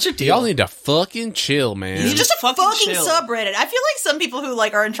deal? What's your deal? Y'all need to fucking chill, man. It's just a fucking fucking chill. subreddit. I feel like some people who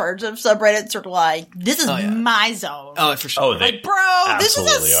like are in charge of subreddits are like, this is my zone. Oh, for sure. Oh, they Bro, this is a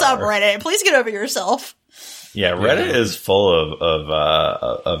absolutely are. subreddit. Please get over yourself. Yeah, Reddit is full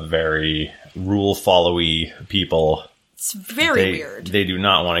of very rule-followy people. It's very weird. They do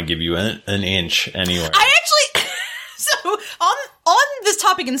not want to give you an inch anywhere. I actually, so on this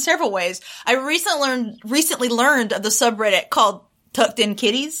topic in several ways, I recently learned of the subreddit called Tucked In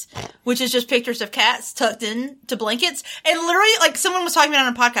Kitties, which is just pictures of cats tucked in to blankets. And literally, like, someone was talking about it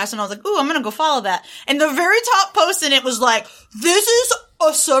on a podcast, and I was like, ooh, I'm gonna go follow that. And the very top post in it was like, this is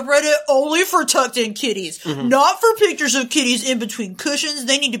a subreddit only for tucked in kitties. Not for pictures of kitties in between cushions.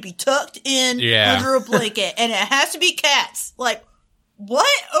 They need to be tucked in under a blanket. And it has to be cats. Like, what?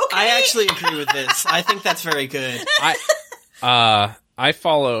 Okay. I actually agree with this. I think that's very good. I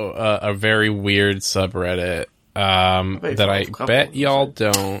follow a very weird subreddit that I bet y'all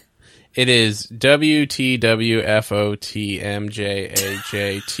don't. It is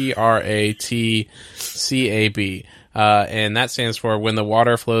WTWFOTMJAJTRATCAB. And that stands for when the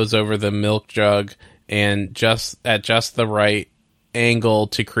water flows over the milk jug and just at just the right angle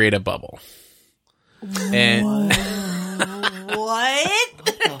to create a bubble. And What?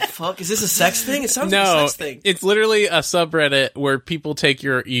 Oh, fuck. Is this a sex thing? It sounds like a no, sex thing. it's literally a subreddit where people take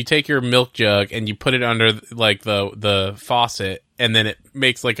your milk jug and you put it under like the faucet, and then it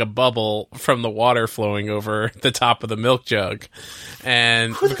makes like a bubble from the water flowing over the top of the milk jug,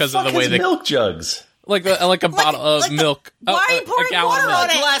 and Who because the of fuck the way has they milk jugs. like a bottle of milk. Why are you a pouring gallon water of milk. on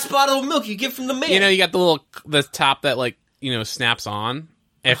it? Glass bottle of milk you get from the man. You know, you got the top that like snaps on.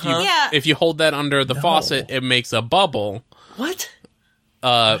 If you hold that under the faucet, it makes a bubble. What?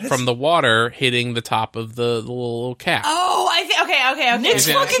 From the water hitting the top of the little cap. Oh, okay. Nick's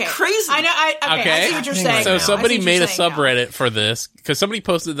fucking crazy. I know. I see what you're saying. So now. somebody I see what made you're a saying now. subreddit for this because somebody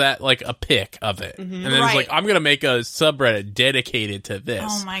posted that like a pic of it, and then it was Right. like, I'm gonna make a subreddit dedicated to this.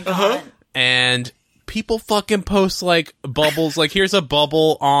 Oh my god. And people fucking post like bubbles, like here's a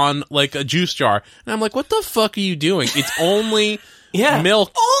bubble on like a juice jar, and I'm like, what the fuck are you doing? It's only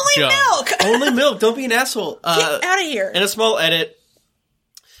milk, Only jug. milk. Only milk. Don't be an asshole. Get out of here. And a small edit.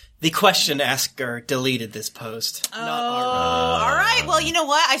 The question asker deleted this post. Oh, all right. Well, you know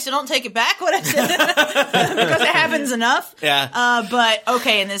what? I still don't take it back what I said because it happens enough. Yeah. But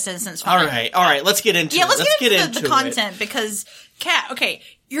okay, in this instance, fine. All right. Let's get into it. Let's get into the content because, Kat, okay,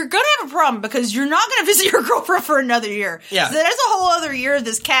 you're going to have a problem because you're not going to visit your girlfriend for another year. Yeah. So there's a whole other year of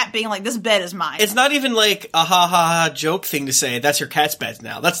this cat being like, this bed is mine. It's not even like a ha joke thing to say. That's your cat's bed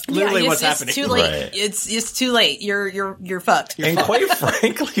now. That's literally what's happening. It's too late. Right. It's too late. You're fucked. And quite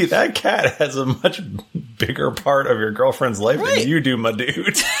frankly, that cat has a much bigger part of your girlfriend's life than you do, my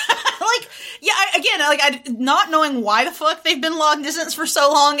dude. Not knowing why the fuck they've been long distance for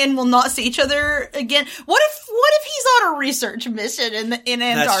so long and will not see each other again. What if he's on a research mission in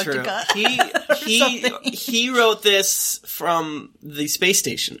Antarctica? That's true. He wrote this from the space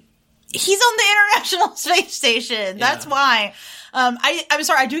station. He's on the International Space Station. That's why. I'm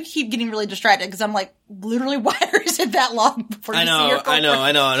sorry. I do keep getting really distracted because I'm like, literally, why is it that long before you see your girlfriend?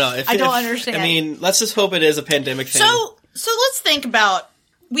 I know. I don't understand. I mean, let's just hope it is a pandemic thing. So let's think about.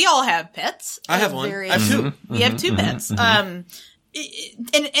 We all have pets. I have one. I have two. We have two pets. And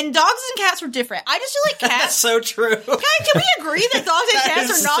dogs and cats are different. I just feel like cats. That's so true. Can we agree that dogs and cats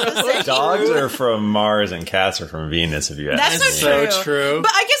are not the same? Dogs are from Mars and cats are from Venus, if you ask me. That's so true.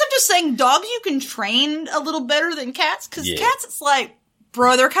 But I guess I'm just saying dogs you can train a little better than cats because cats it's like,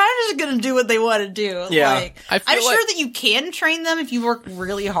 bro, they're kind of just going to do what they want to do. Yeah. Like, I'm sure that you can train them if you work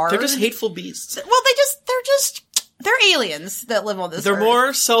really hard. They're just hateful beasts. Well, they're aliens that live on this They're earth.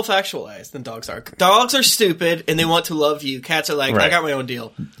 more self-actualized than dogs are. Dogs are stupid and they want to love you. Cats are like, I got my own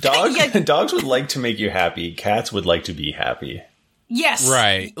deal. Dogs would like to make you happy. Cats would like to be happy. Yes.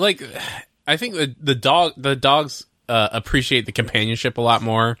 Right. Like, I think the dogs appreciate the companionship a lot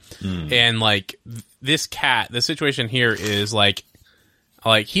more. And like this cat, the situation here is like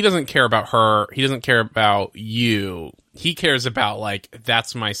he doesn't care about her. He doesn't care about you. He cares about like,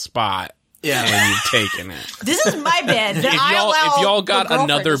 that's my spot. Yeah. And you've taken it. This is my bed. If y'all got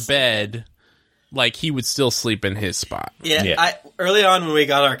another bed, like he would still sleep in his spot. Yeah. Early on when we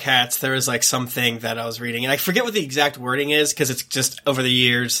got our cats, there was like something that I was reading, and I forget what the exact wording is because it's just over the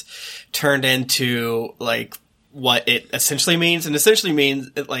years turned into like what it essentially means, and essentially means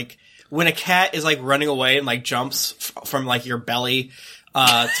it, like when a cat is like running away and like jumps from like your belly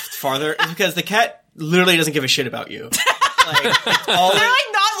farther, it's because the cat literally doesn't give a shit about you.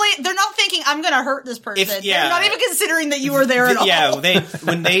 They're not thinking I'm going to hurt this person. They're not even considering that you were there at all. Yeah,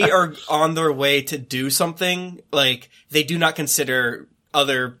 when they are on their way to do something, like they do not consider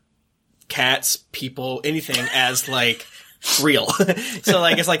other cats, people, anything as like real. So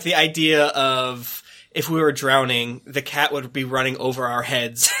like it's like the idea of if we were drowning, the cat would be running over our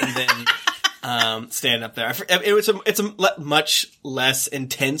heads and then stand up there. It's a much less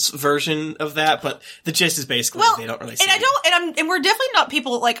intense version of that, but the gist is basically they don't really see it. And we're definitely not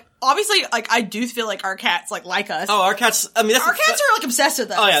people like, obviously, like I do feel like our cats like us. Oh, our cats, I mean, our cats are like obsessed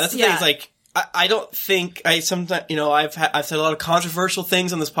with us. Oh yeah, that's the thing. It's like, I don't think sometimes, I've said a lot of controversial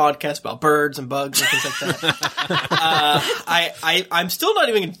things on this podcast about birds and bugs and things like that. I'm still not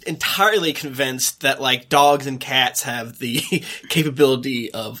even entirely convinced that like dogs and cats have the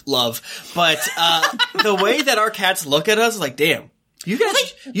capability of love, but the way that our cats look at us is like, damn, you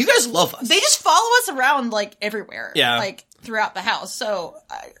guys love us. They just follow us around like everywhere, like throughout the house. So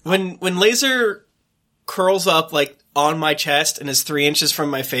when Laser curls up like on my chest and is 3 inches from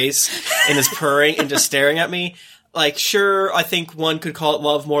my face and is purring and just staring at me, like, sure, I think one could call it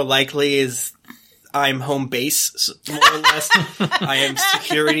love. More likely is I'm home base, more or less. I am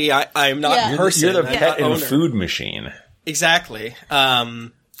security. I am not person. You're the pet and food machine. Exactly.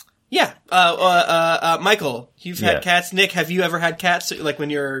 Michael, you've had cats. Nick, have you ever had cats, like when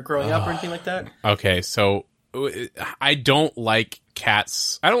you were growing up or anything like that? Okay, so I don't like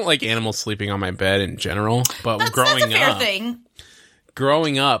cats. I don't like animals sleeping on my bed in general. But that's a fair thing.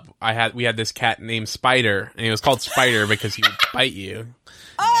 Growing up, we had this cat named Spider, and he was called Spider because he would bite you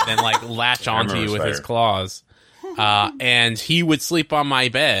and then like latch onto you with his claws. And he would sleep on my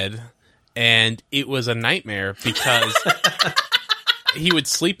bed, and it was a nightmare because he would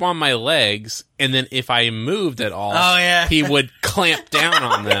sleep on my legs, and then if I moved at all, he would clamp down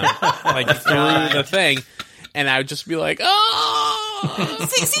on them like through the thing. And I would just be like, oh.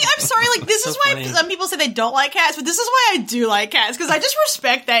 See, I'm sorry. Like, this is why some people say they don't like cats, but this is why I do like cats, because I just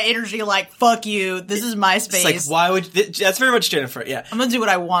respect that energy. Like, fuck you. This is my space. It's like, why would that's very much Jennifer? Yeah, I'm gonna do what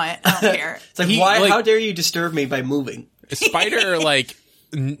I want. I don't care. It's like, why? How dare you disturb me by moving? Spider, like.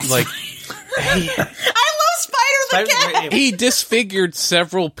 I love Spider the cat. He disfigured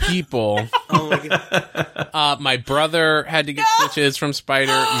several people. Oh my god! My brother had to get stitches from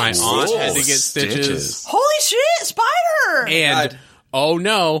Spider. My aunt had to get stitches. Holy shit, Spider! And oh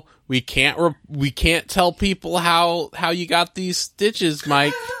no, we can't tell people how you got these stitches,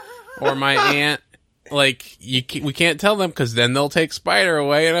 Mike, or my aunt. Like, we can't tell them because then they'll take Spider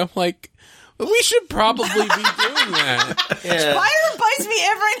away. And I'm like, we should probably be doing that. Yeah. Spider bites me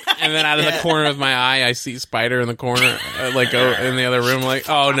every night. And then out of the corner of my eye, I see Spider in the corner, in the other room. Like,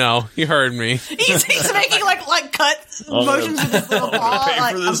 oh no, you heard me. He's making like cut motions with his little paw. Pay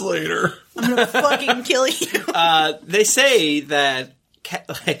Like, for this later. I'm gonna fucking kill you. They say that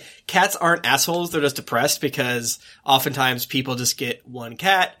cats aren't assholes, they're just depressed because oftentimes people just get one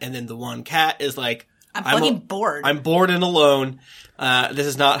cat and then the one cat is like, I'm fucking bored. I'm bored and alone. This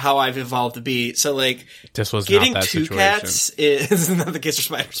is not how I've evolved to be. So, like, This was getting not that two situation. cats is not the case for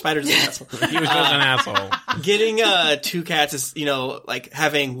Spider. Spider's an asshole. He was just an asshole. Getting two cats is, like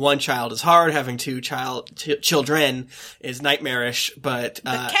having one child is hard. Having two children is nightmarish. But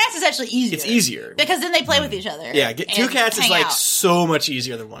cats is actually easier. It's easier because then they play with each other. yeah, two cats is like so much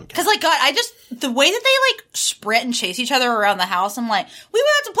easier than one cat. Because, like, God, the way that they, like, sprint and chase each other around the house, I'm like, we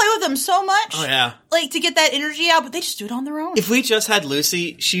would have to play with them so much. Oh yeah. Like, to get that energy out, but they just do it on their own. If we just had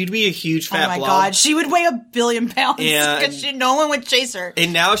Lucy, she'd be a huge fat oh my blob. God, she would weigh 1 billion pounds And- because no one would chase her.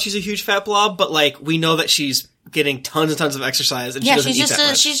 And now she's a huge fat blob, but like we know that she's getting tons and tons of exercise, and Yeah, she doesn't she's eat just that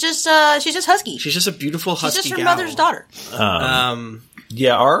much. she's just husky. She's just a beautiful She's husky just her gal. mother's daughter.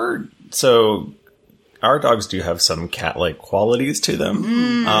 Yeah, our dogs do have some cat-like qualities to them.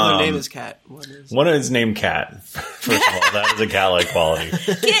 Her name is Cat. What is? One is named Cat. First of all, that is a cat-like quality.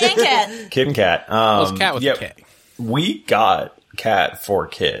 Kit and cat. Kit and Cat. It's Cat with a K. We got Cat for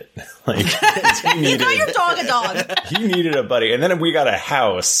Kit. Like, he You needed, got your dog a dog. he needed a buddy, and then we got a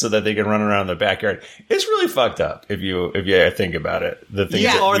house so that they can run around in the backyard. It's really fucked up if you think about it. The things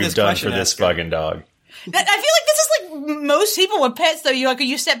Yeah. that Or we've this done question for this asker. fucking dog. I feel like this is like most people with pets, though.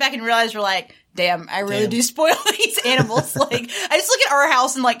 You step back and realize you're like, damn, I really do spoil these animals. Like, I just look at our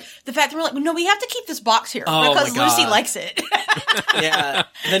house and like the fact that we're like, no, we have to keep this box here Oh because my God. Lucy likes it. Yeah,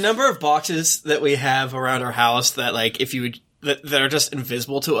 the number of boxes that we have around our house that like if you would. That are just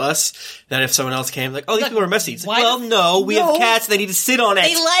invisible to us. That if someone else came, like, oh, these people are messy. It's like, why well, the- no, we no. have cats. They need to sit on it.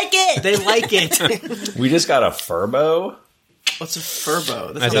 They like it. They like it. We just got a Furbo. What's a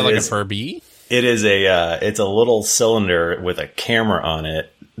Furbo? Is that like a is- Furby? It is it's a little cylinder with a camera on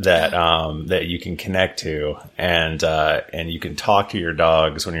it that you can connect to, and you can talk to your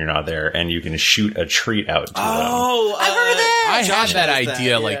dogs when you're not there, and you can shoot a treat out to them. Oh, I've heard of that. I had Josh that has that,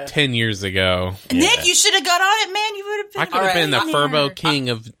 idea yeah. like 10 years ago. Nick, you should have got on it, man. You would have been. I could have been the Furbo king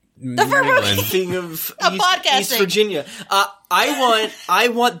of New England. King of East podcasting. Virginia. I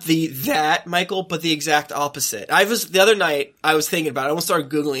want that, Michael, but the exact opposite. The other night I was thinking about it. I almost started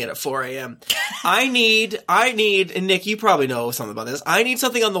Googling it at 4 a.m. I need, and Nick, you probably know something about this. I need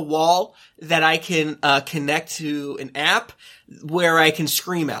something on the wall that I can connect to an app where I can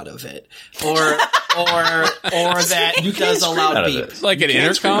scream out of it, or that You can does a scream loud out of beep. it. Like an You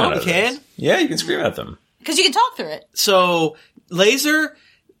can scream intercom? out of You it. can? Yeah, you can scream at them. Because you can talk through it. So Laser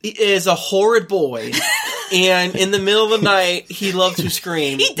is a horrid boy, and in the middle of the night he loves to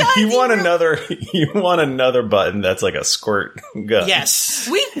scream. He does. You want another button that's like a squirt gun. Yes,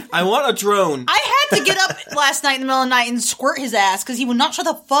 We- I want a drone. I had to get up last night in the middle of the night and squirt his ass because he would not shut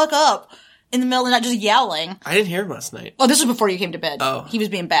the fuck up in the middle of the night, just yowling. I didn't hear him last night. Oh, this was before you came to bed. Oh. He was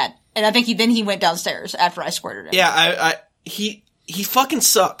being bad. And I think he went downstairs after I squirted him. Yeah, he fucking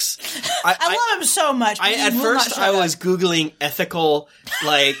sucks. I love him so much. but he At will first not I shut up. was Googling ethical,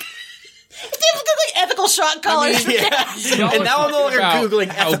 like, Typically ethical shot collars. yeah, and now I'm no longer About Googling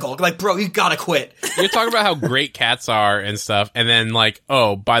how- ethical. Like, bro, you gotta quit. You're talking about how great cats are and stuff, and then like,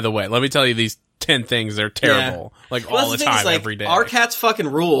 oh, by the way, let me tell you these 10 things they're terrible, like Well, all the that's thing is, time, like, every day. Our cats fucking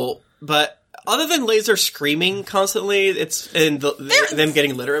rule, but other than Laser screaming constantly, it's them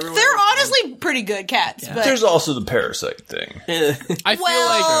getting litter everywhere. They're honestly pretty good cats. But There's also the parasite thing. I feel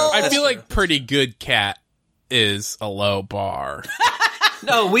Well- like pretty good cat is a low bar.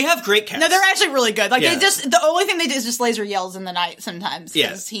 no, we have great cats. no, they're actually really good. Like Yeah. the only thing they do is just Laser yells in the night sometimes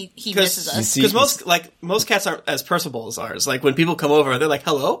because Yeah. he misses us. see- because most cats aren't as personable as ours. Like when people come over, they're like,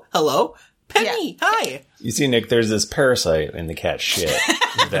 "Hello, Penny, hi." You see, Nick, there's this parasite in the cat shit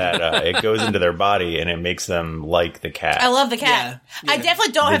that it goes into their body and it makes them like the cat. I love the cat. Yeah. I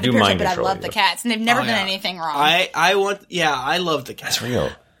definitely don't They have the do parasite, mind but I control love you. the cats, and they've never Oh, done yeah. anything wrong. I love the cat. It's real.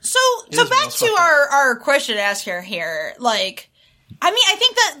 So is back real to fucked our question asker here. Like, I mean, I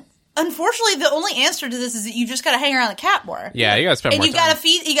think that unfortunately the only answer to this is that you just got to hang around the cat more. Yeah, you gotta spend And more you time.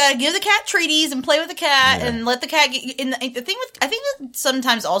 gotta give the cat treaties and play with the cat and let the cat get. And the thing with, I think that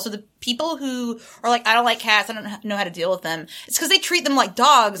sometimes also the people who are like, I don't like cats, I don't know how to deal with them. It's because they treat them like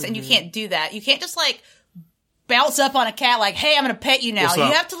dogs, and you can't do that. You can't just like bounce up on a cat like, hey, I'm going to pet you now. What's You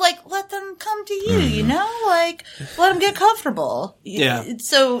up? have to, like, let them come to you, you know? Like, let them get comfortable. Yeah.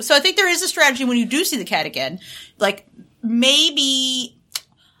 So I think there is a strategy when you do see the cat again. Like, maybe,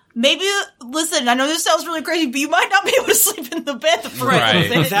 listen, I know this sounds really crazy, but you might not be able to sleep in the bed the first Right.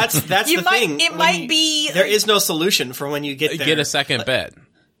 visit. That's You the might- thing. it When might be- There is no solution for when you get there. Get a second bed.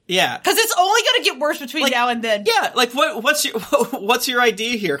 Yeah. Because it's only going to get worse between now and then. Yeah, like what's your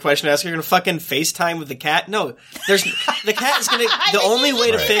idea here? Question ask. You're gonna fucking FaceTime with the cat? No, the cat is gonna. The think only you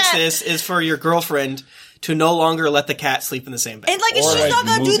way to should do fix that. this is for your girlfriend to no longer let the cat sleep in the same bed. And, like, Or, she's like, not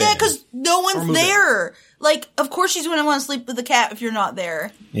going to do move that in. because no one's move in. there. Like, of course she's going to want to sleep with the cat if you're not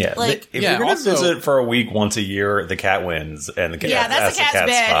there. Yeah, Like, if Yeah, you're going to also- visit for a week once a year, the cat wins, and the cat yeah, that's the cat's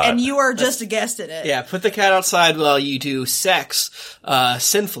bed, spot. and you are just a guest in it. Yeah, put the cat outside while you do sex,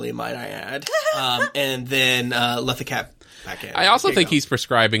 sinfully, might I add, and then let the cat back in. I also There you think go. he's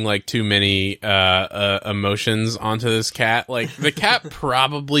prescribing like too many emotions onto this cat. Like the cat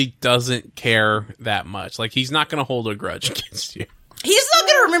probably doesn't care that much. Like he's not going to hold a grudge against you. He's not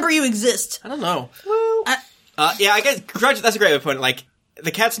going to remember you exist. I don't know. Yeah, I guess grudge. That's a great way to put it. Like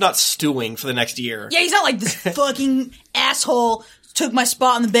the cat's not stewing for the next year. Yeah, he's not like this fucking asshole took my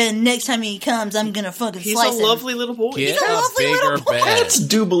spot in the bed, and next time he comes, I'm going to fucking He's slice a him. lovely little boy. Get a a lovely bigger little boy. bed. Cats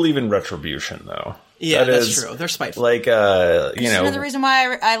do believe in retribution, though. Yeah, That that's is, true. They're spiteful. Like, That's another reason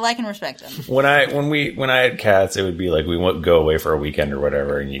why I like and respect him. when I had cats, it would be like we would go away for a weekend or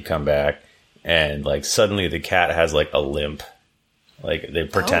whatever, and you come back, and like suddenly the cat has like a limp, like they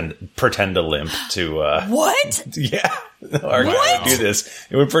pretend to limp to. What? Yeah, our cat What? would do this.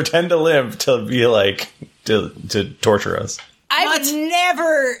 It would pretend to limp to be like to torture us. I What? would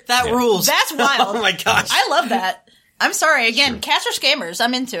never. that rules. That's wild. Oh my gosh. I love that. I'm sorry. Again, cats are scammers.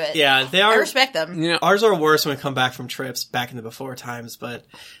 I'm into it. Yeah, they are. I respect them. You know, Ours are worse when we come back from trips back in the before times, but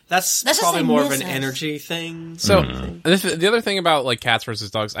that's just probably they more of miss an us. energy thing. so the other thing about like cats versus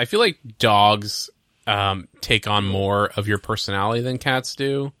dogs, I feel like dogs take on more of your personality than cats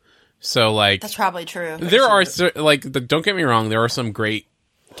do. So like That's probably true. there are like don't get me wrong, there are some great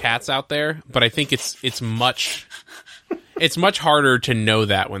cats out there, but I think it's much harder to know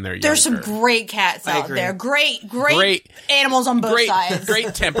that when they're younger. There's some great cats I out agree. there. Great Great- animals on both great sides.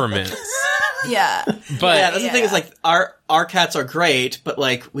 great temperaments. Yeah. But Yeah, that's the thing Yeah. is like our cats are great, but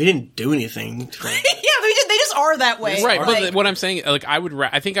like we didn't do anything to them. Yeah, they just are that way. right, Like, but what I'm saying, like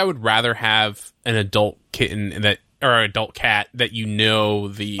I think I would rather have an adult kitten that or an adult cat that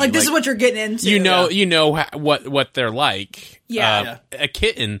like this is what you're getting into. you know what they're like. Yeah. A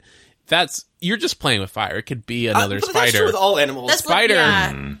kitten, you're just playing with fire. It could be another But that's true spider. with all animals. That's like- Spider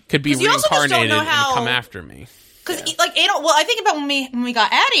yeah. could be 'Cause you also just don't reincarnated know and how- come after me. Because, like, well, I think about when we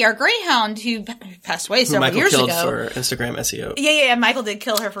got Addie, our greyhound, who passed away Who several Michael years killed ago. for Instagram SEO. Yeah, Michael did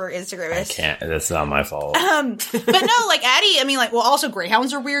kill her for Instagram. Can't. That's not my fault. But no, like Addie, I mean, like, well, also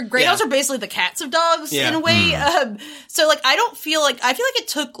greyhounds are weird. Greyhounds Yeah. are basically the cats of dogs Yeah. in a way. So like, I feel like it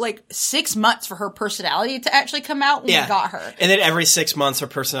took like 6 months for her personality to actually come out when Yeah, we got her. and then every 6 months her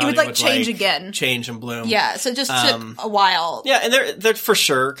personality like, change again. change and bloom. Yeah, so it just took a while. Yeah, and they're for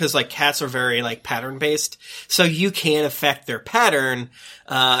sure because like cats are very like pattern based, so you can affect their pattern,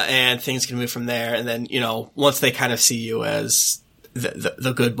 and things can move from there. And then once they kind of see you as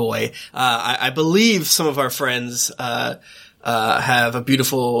the good boy, I believe some of our friends have a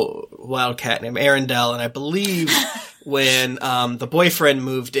beautiful wild cat named Arendelle, and I believe when the boyfriend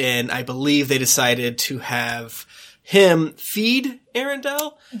moved in, I believe they decided to have him feed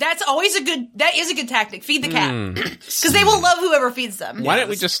Arendelle. That is a good tactic. Feed the cat. Because they will love whoever feeds them. Why didn't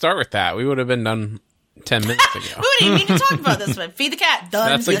we just start with that? We would have been done 10 minutes ago. We didn't even need to talk about this one. Feed the cat. Done.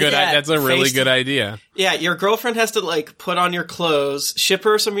 That's a good. cat. That's a really Faced good it. idea. Yeah, your girlfriend has to like put on your clothes, ship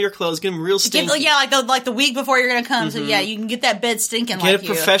her some of your clothes, get them real stinky. like the week before you're gonna come. So yeah, you can get that bed stinking Get like a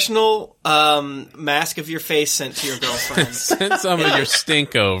professional mask of your face sent to your girlfriend. Send some of your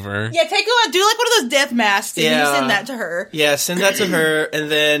stink over. Yeah, do like one of those death masks and you Yeah. send that to her. Yeah, send that to her, and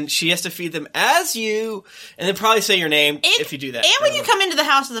then she has to feed them as you, and then probably say your name if you do that. And when you come into the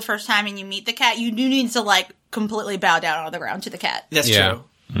house for the first time and you meet the cat, you do need to like completely bow down on the ground to the cat. That's Yeah. true.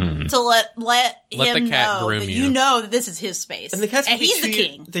 To let him the cat know groom that you. you know that this is his space. And the cat's gonna be he's the 2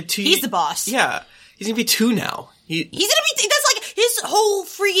 king. the He's the boss. Yeah, he's gonna be 2 now. He's gonna be. That's like his whole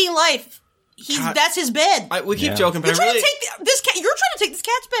freaking life. God. That's his bed. We keep Yeah. joking, but You're I trying really. to take this cat. You're trying to take this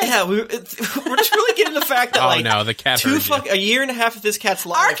cat's bed. Yeah, we're just really getting the fact that Oh, like no, the cat heard you. a year and a half of this cat's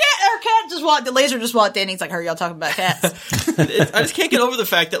life. Our cat just walked. The laser just walked in. He's like, "Hurry, y'all talking about cats." I just can't get over the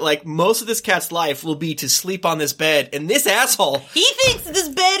fact that like most of this cat's life will be to sleep on this bed, and this asshole. He thinks this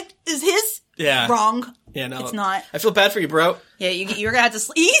bed is his. Yeah. Wrong. Yeah, no. It's not. I feel bad for you, bro. Yeah, you're gonna have to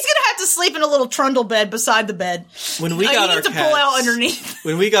sleep. He's gonna have to sleep in a little trundle bed beside the bed. When we got you our need to cats, pull out underneath.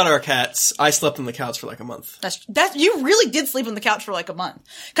 When we got our cats, I slept on the couch for like a month. That's you really did sleep on the couch for like a month.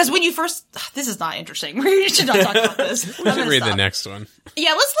 Because when you first, this is not interesting. We should not talk about this. We should read the next one.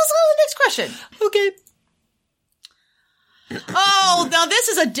 Yeah, let's go to the next question. Okay. Oh, now this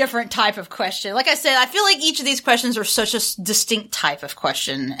is a different type of question. Like I said, I feel like each of these questions are such a distinct type of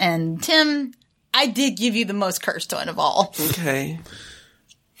question. And Tim, I did give you the most cursed one of all. Okay.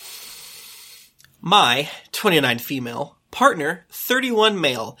 My 29 female partner, 31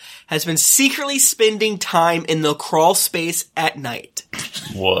 male, has been secretly spending time in the crawl space at night.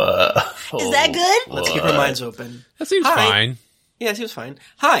 Whoa. Is that good? Let's keep our minds open. That seems Hi. fine. Yeah, it seems fine.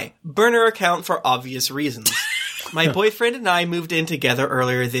 Hi, burner account for obvious reasons. My boyfriend and I moved in together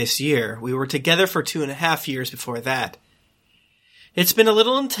earlier this year. We were together for 2.5 years before that. It's been a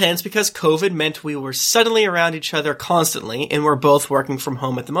little intense because COVID meant we were suddenly around each other constantly, and we're both working from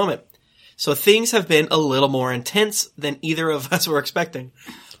home at the moment. So things have been a little more intense than either of us were expecting.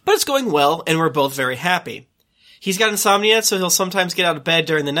 But it's going well, and we're both very happy. He's got insomnia, so he'll sometimes get out of bed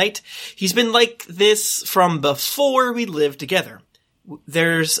during the night. He's been like this from before we lived together.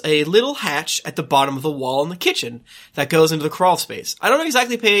 There's a little hatch at the bottom of the wall in the kitchen that goes into the crawl space. I don't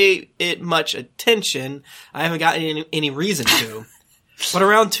exactly pay it much attention. I haven't gotten any reason to. But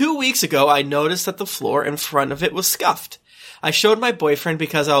around 2 weeks ago, I noticed that the floor in front of it was scuffed. I showed my boyfriend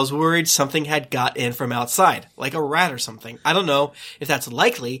because I was worried something had got in from outside, like a rat or something. I don't know if that's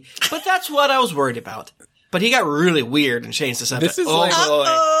likely, but that's what I was worried about. But he got really weird and changed the subject. This is like-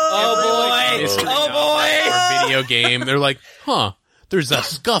 Oh boy! Or video game. They're like, there's a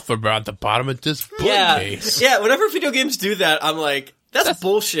scuff around the bottom of this bookcase. Yeah, whenever video games do that, I'm like, that's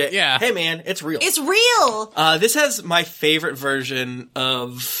bullshit. Yeah. Hey man, it's real. It's real. This has my favorite version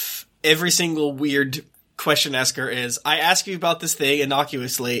of every single weird question asker is, I ask you about this thing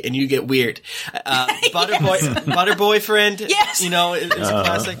innocuously and you get weird. Butter boyfriend, Yes. you know, it's a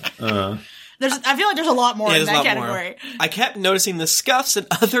classic. I feel like there's a lot more in There's a that lot category. more. I kept noticing the scuffs and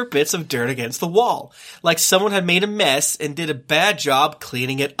other bits of dirt against the wall, like someone had made a mess and did a bad job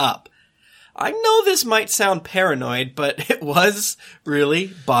cleaning it up. I know this might sound paranoid, but it was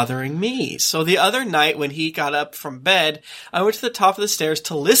really bothering me. So the other night when he got up from bed, I went to the top of the stairs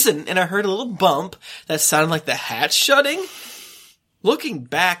to listen, and I heard a little bump that sounded like the hatch shutting. Looking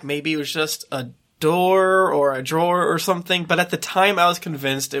back, maybe it was just a door or a drawer or something, but at the time I was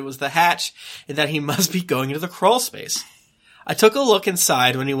convinced it was the hatch and that he must be going into the crawl space. I took a look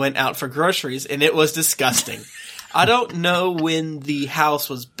inside when he went out for groceries, and it was disgusting. I don't know when the house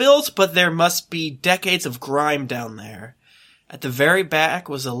was built, but there must be decades of grime down there. At the very back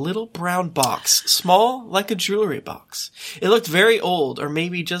was a little brown box, small like a jewelry box. It looked very old, or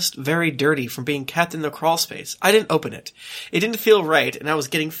maybe just very dirty from being kept in the crawl space. I didn't open it. It didn't feel right, and I was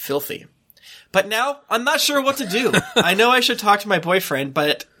getting filthy. But now, I'm not sure what to do. I know I should talk to my boyfriend,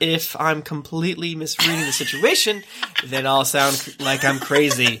 but if I'm completely misreading the situation, then I'll sound like I'm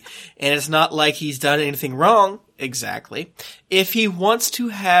crazy. And it's not like he's done anything wrong. Exactly. If he wants to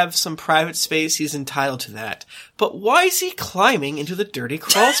have some private space, he's entitled to that. But why is he climbing into the dirty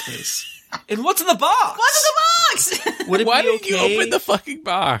crawl space? And what's in the box? What's in the box? Would it Why be did okay? you open the fucking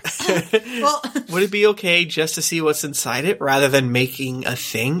box? Well, Would it be okay just to see what's inside it rather than making a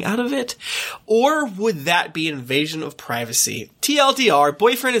thing out of it? Or would that be an invasion of privacy? TLDR,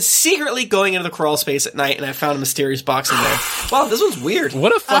 boyfriend is secretly going into the crawl space at night and I found a mysterious box in there. Wow, this one's weird.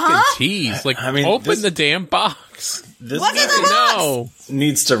 What a fucking tease. Like, I mean, open this- the damn box. This What's in guy the box? No.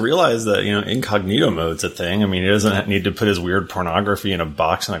 needs to realize that, incognito mode's a thing. I mean, he doesn't need to put his weird pornography in a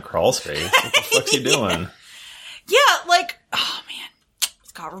box in a crawl space. What the fuck's he doing? yeah, like, oh man,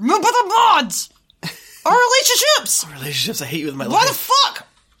 it's got removed by the mods. Our relationships. Relationships, I hate you with my Why the life. fuck?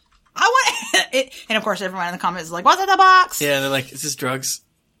 I want it, and of course everyone in the comments is like, "What's in the box?" Yeah, they're like, is this drugs?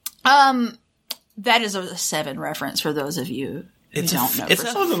 That is a 7 reference for those of you who don't know. It's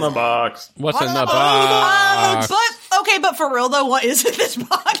for What's in the box? What's in the some- box? but for real though, what is in this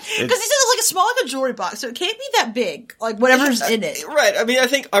box? Because he said it's like a small like a jewelry box, so it can't be that big. Like whatever's in it. Right, I mean, I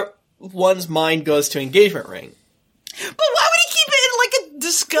think one's mind goes to engagement ring. But why would he keep it in like a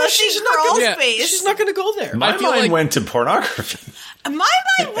disgusting crawl gonna- space? She's not gonna go there. My feel mind like- went to pornography. My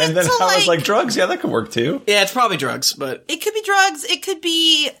mind went And then to I was like, drugs? Yeah, that could work too. Yeah, it's probably drugs, but it could be drugs. It could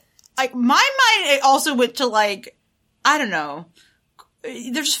be like my mind. It also went to like I don't know.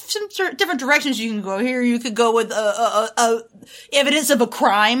 There's some different directions you can go here. You could go with evidence of a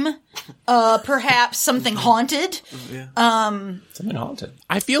crime. perhaps something haunted. Something haunted.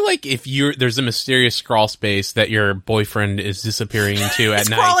 I feel like if there's a mysterious crawl space that your boyfriend is disappearing into at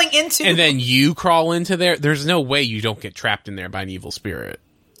night, crawling into. and then you crawl into there's no way you don't get trapped in there by an evil spirit.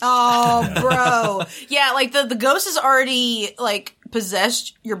 Oh, bro. Yeah, like the ghost has already like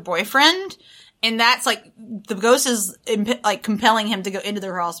possessed your boyfriend, and that's like the ghost is like compelling him to go into the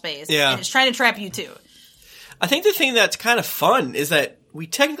crawl space. Yeah. And it's trying to trap you too. I think the thing that's kind of fun is that we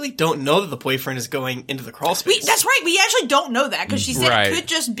technically don't know that the boyfriend is going into the crawl space. That's right. We actually don't know that because she said Right. it could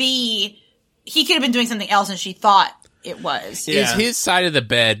just be he could have been doing something else and she thought it was. Yeah. Is his side of the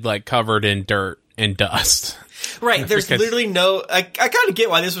bed like covered in dirt and dust? Right, there's Because- literally no... I kind of get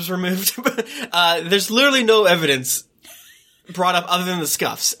why this was removed, but there's literally no evidence brought up other than the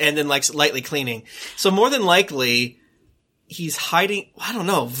scuffs and then, like, lightly cleaning. So more than likely, he's hiding... I don't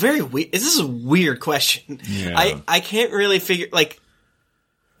know, very weird. This is a weird question. Yeah. I can't really figure... Like,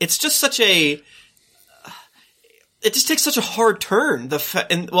 it's just such a... It just takes such a hard turn.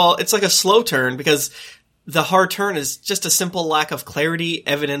 It's like a slow turn because the hard turn is just a simple lack of clarity,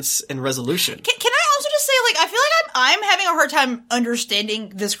 evidence, and resolution. Can I also just say, like, I feel like I'm having a hard time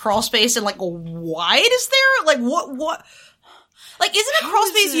understanding this crawl space and, like, why it is there? Like, what? Like, isn't a crawl is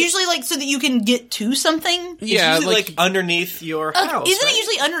space it- usually, like, so that you can get to something? Yeah, Usually, like underneath your house. Isn't right? it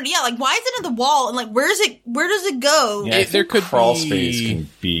usually under? Yeah, like, why is it in the wall? And, like, where does it go? Yeah, I There think could crawl be- space can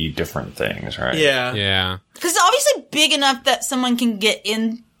be different things, right? Yeah. Yeah. Because it's obviously big enough that someone can get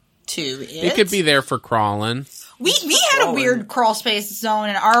into it. It could be there for crawling. We had a crawling. weird crawl space zone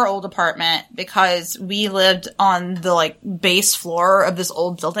in our old apartment because we lived on the like base floor of this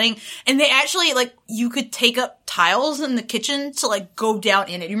old building, and they actually like you could take up tiles in the kitchen to like go down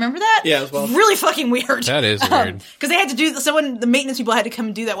in it. You remember that? Yeah, it was wild. really fucking weird. That is weird. Because they had to do the maintenance people had to come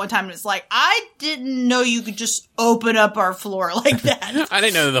and do that one time, and it's like I didn't know you could just open up our floor like that. I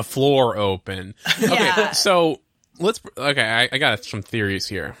didn't know the floor open. Yeah. So I got some theories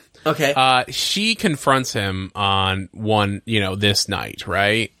here. Okay. She confronts him on this night,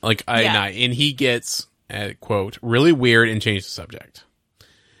 right? Like a Yeah. night, and he gets, quote, really weird and changed the subject.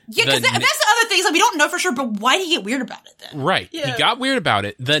 Yeah, because that's the other thing. Like we don't know for sure, but why did he get weird about it then? Right. Yeah. He got weird about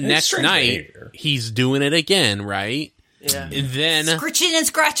it. The next strange night, behavior. he's doing it again, right? yeah. And then Scritching and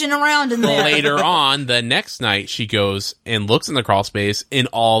scratching around in there. later on, the next night, she goes and looks in the crawl space, and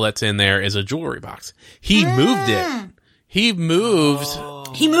all that's in there is a jewelry box. He moved it. He moved.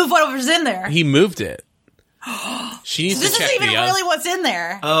 He moved what was in there. He moved it. She needs This to check isn't even the really what's in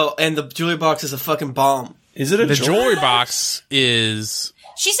there. Oh, and the jewelry box is a fucking bomb. Is it a The jewelry box is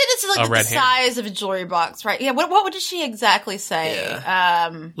She said it's like A the red herring. size of a jewelry box, right? Yeah. What did she exactly say?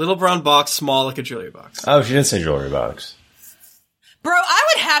 Little brown box, small like a jewelry box. Oh, she didn't say jewelry box. Bro,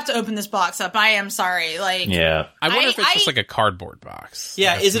 I would have to open this box up. I am sorry. Like, Yeah. I wonder if it's I- just like a cardboard box.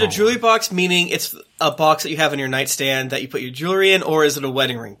 Yeah, Like is it a small jewelry one. box, meaning it's a box that you have in your nightstand that you put your jewelry in, or is it a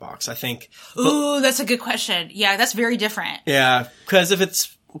wedding ring box? I think. ooh, that's a good question. Yeah, that's very different. Yeah, because if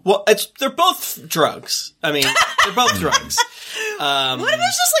they're both drugs. I mean, they're both drugs. What if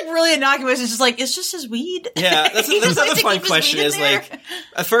it's just like really innocuous? It's just like it's just his weed. Yeah, that's He just another likes to fun keep his question. weed in Is there. like,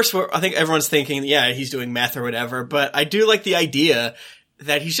 at first, I think everyone's thinking, yeah, he's doing meth or whatever. But I do like the idea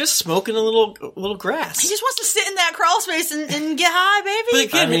that he's just smoking a little grass. He just wants to sit in that crawl space and get high, baby. But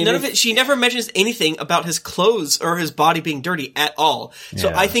again, I mean, none of it. She never mentions anything about his clothes or his body being dirty at all. So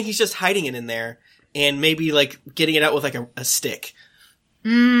Yeah. I think he's just hiding it in there and maybe like getting it out with like a stick.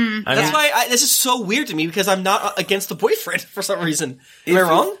 That's why this is so weird to me because I'm not against the boyfriend for some reason. Am I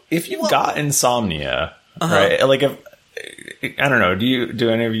wrong? If you've got insomnia, right? Like if I don't know, do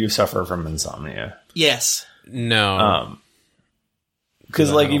any of you suffer from insomnia? Yes. No.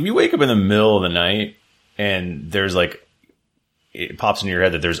 Because like if you wake up in the middle of the night and there's like it pops into your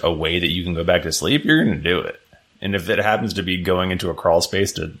head that there's a way that you can go back to sleep, you're going to do it. And if it happens to be going into a crawl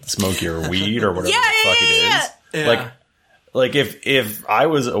space to smoke your weed or whatever the fuck it is, Yeah. like if I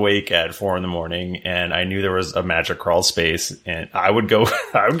was awake at 4 a.m. and I knew there was a magic crawl space, and I would go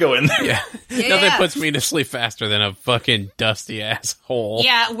in there. yeah. Nothing puts me to sleep faster than a fucking dusty ass hole.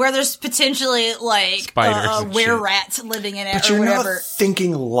 Yeah, where there's potentially like Spiders and were shit. rats living in it But or you're whatever. not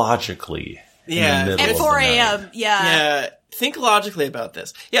thinking logically. Yeah. In the middle At of 4 the night. a.m. Yeah. Yeah. Think logically about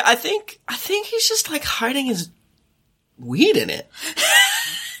this. Yeah, I think he's just like hiding his weed in it.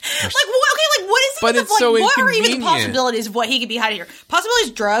 Like, what is it? But the, it's so what are even the inconvenient. possibilities of what he could be hiding here?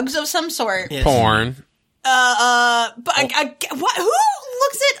 Possibilities, drugs of some sort. Yes. Porn. But what? Who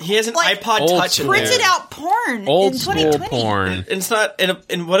looks at? He has an like, iPod old Touch in there. printed out porn Old in school 2020. porn. And it's not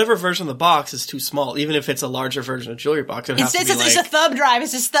in whatever version of the box is too small. Even if it's a larger version of jewelry box, it has It's, to be it's like a thumb drive.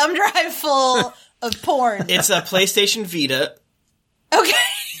 It's his thumb drive full of porn. it's a PlayStation Vita. Okay.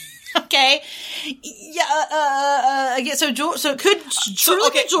 Okay. Yeah. So it could truly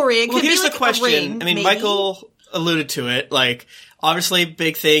be jewelry. It could here's be like the question. a ring, I mean, maybe. Michael alluded to it. Like, obviously,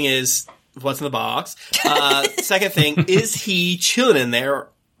 big thing is what's in the box. Second thing, is he chilling in there,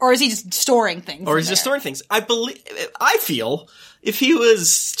 or is he just storing things? or is he just storing things? I feel if he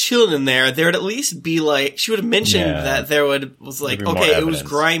was chilling in there, there would at least be like, she would have mentioned that was like, Maybe more okay, it was evidence.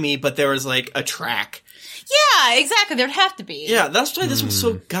 grimy, but there was like a track. Yeah, exactly. There'd have to be. Yeah, that's why this was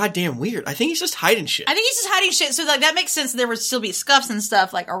so goddamn weird. I think he's just hiding shit. I think he's just hiding shit. So like that makes sense. There would still be scuffs and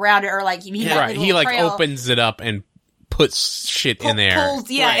stuff like around it, or like Right. He like trail. opens it up and puts shit in there. Pulls,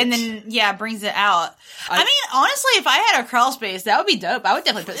 Right. and then brings it out. I mean, honestly, if I had a crawl space, that would be dope. I would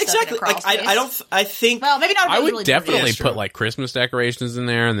definitely put stuff in Exactly. a crawl Like, space. I think. Well, maybe not. I would really definitely Yeah, sure. put like Christmas decorations in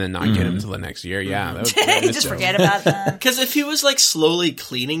there and then not get them until the next year. Yeah, that would, dirty. Just forget about them. Because if he was like slowly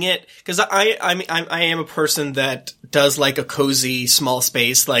cleaning it, because I am a person that does like a cozy small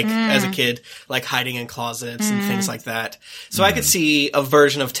space, like as a kid, like hiding in closets and things like that. So I could see a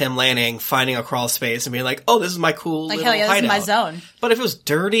version of Tim Lanning finding a crawl space and being like, "Oh, this is my cool Like little hell yeah, this is hideout." my zone. But if it was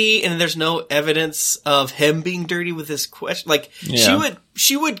dirty and there's no evidence of him being dirty with this question, like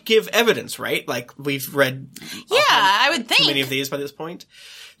she would give evidence, right? Like we've read, Yeah, I would too many think. of these by this point.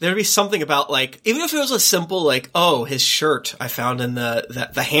 There'd be something about like, even if it was a simple like, oh, his shirt I found in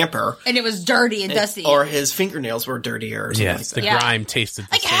the hamper, And it was dirty and dusty. or his fingernails were dirtier, or something like yes, that. the Yeah. grime tasted the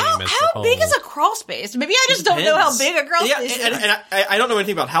like same how as the whole. big is a crawl space? Maybe I just don't know how big a crawl Yeah, space is. and I don't know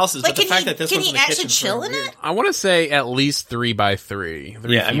anything about houses, Like, but the fact that this can one's he in the actually kitchen is chill very in weird. it? I want to say at least 3 by 3.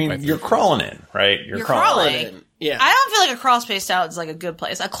 Yeah, I mean, you're crawling in, right? You're crawling in. crawling. Yeah, I don't feel like a crawl space sounds like a good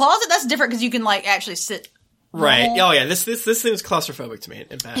place. A closet, that's different because you can like actually sit. right. normal. Oh yeah, this seems claustrophobic to me.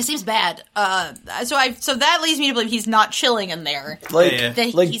 And bad. It seems bad. So that leads me to believe he's not chilling in there. Like, Yeah.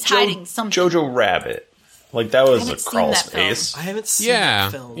 That like he's hiding something. Jojo Rabbit. Like, that was I a haven't seen crawl that film. space, I haven't seen Yeah,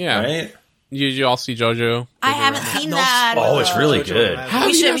 that film. yeah. right? Did you all see JoJo? I haven't seen No, that. Oh, it's really Jojo good. Rabbit. How have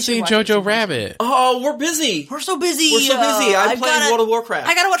We you should- not we should seen watch it. JoJo Rabbit? Oh, we're busy. We're so busy. We're so busy. I'm playing World of Warcraft.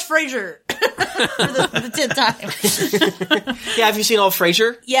 I gotta watch Frasier for the 10th time. Yeah, have you seen all of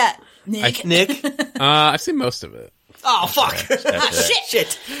Frasier? Yeah, Nick. Nick? I've seen most of it. Oh, fuck. That's it.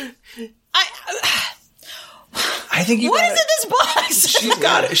 Shit. Shit. I think you What gotta, is in this box? You've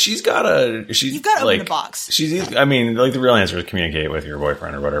got You've gotta open the box. I mean, like, the real answer is communicate with your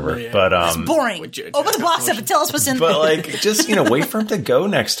boyfriend or whatever. Yeah. But Boring. Would you- Open the box up and tell us what's in but there. like, just, wait for him to go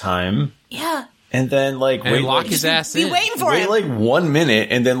next time, Yeah. and then like And wait, lock like, his ass Be in. waiting for wait him. like 1 minute,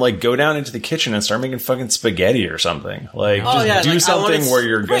 and then like go down into the kitchen and start making fucking spaghetti or something. Like, Oh, just yeah, do like, I something wanna where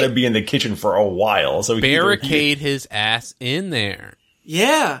you're gonna Right. be in the kitchen for a while. So he can either- Barricade his ass in there.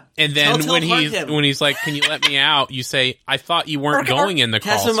 Yeah. And then Tell when Clark he's him. when he's like, "Can you let me out?" You say, "I thought you weren't Or- going in the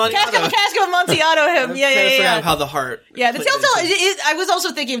crawl Castle space." Money- Casco Amontillado him. Yeah, I yeah, forgot yeah. how the heart. Yeah, the played Telltale. into- I was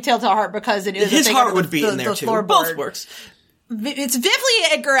also thinking of Telltale Heart because it is. His a thing heart under would be the, in there the too. floorboard. Both works. It's definitely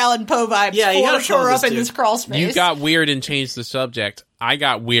an Edgar Allan Poe vibe. Yeah, you for gotta sure tell up this in dude. this crawl space. You got weird and changed the subject. I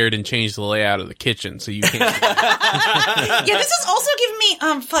got weird and changed the layout of the kitchen, so you can't. Yeah, this is also giving me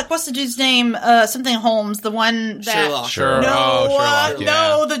what's the dude's name? Something Holmes, the one that Sherlock. Sure. No, Oh, Sherlock, yeah.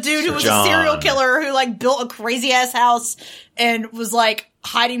 no, the dude who was John. a serial killer who like built a crazy ass house and was like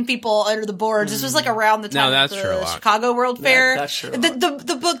hiding people under the boards. This was like around the time No, that's of the Sherlock. Chicago World Fair. that's Sherlock.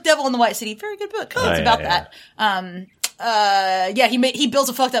 The book Devil in the White City, very good book. Oh, it's yeah, about yeah. that. Yeah, he builds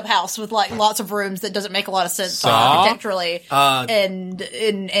a fucked up house with like lots of rooms that doesn't make a lot of sense Saw? architecturally, and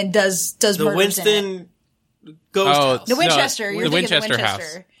does The murders in it. Winston Ghost Oh, House. The Winchester. You're the thinking of Winchester the house.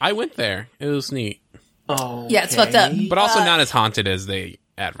 Winchester. I went there. It was neat, Oh, Yeah, it's fucked up. but also not as haunted as they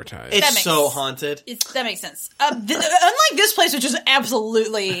advertised. That It's makes- so haunted. That makes sense. Unlike this place, which is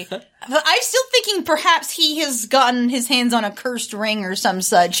absolutely, I'm still thinking perhaps he has gotten his hands on a cursed ring or some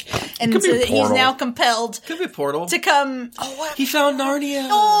such, and Could be so a that he's portal. now compelled Could be a portal. to come. Oh, what? He found Narnia.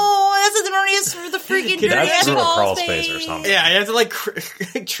 Oh, that's the Narnia's for the freaking dirty That's ass through a crawl crawl space space or something. Yeah, you have to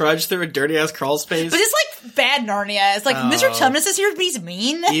like trudge through a dirty ass crawl space. But it's like bad Narnia. It's like Mr. Tumnus is here, but he's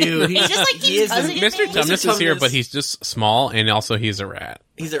mean. Ew, he's just like he keeps is the- cussing at Mr. me. Tumnus is here, Tumnus. but he's just small, and also he's a rat.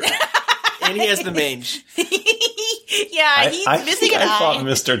 He's a and he has the mange. Yeah, he's I missing think an I thought eye.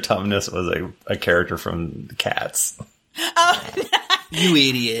 Mr. Tumnus was a character from Cats. You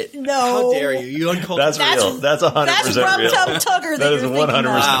idiot! No. How dare you? You uncultured. That's real. That's 100% That's real. Rum Tum Tugger that That is you're thinking of. 100%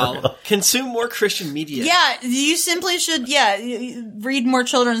 Wow. real. Consume more Christian media. Yeah, you simply should, read more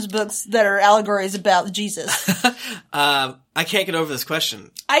children's books that are allegories about Jesus. I can't get over this question.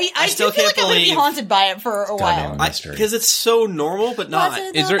 I still do feel can't like I'm going to be believe- haunted by it for a while. Mystery. Because it's so normal, but not. What's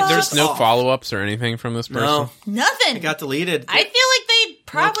in Is the there's box? no follow ups or anything from this person? No, Nothing. it got deleted. I feel like they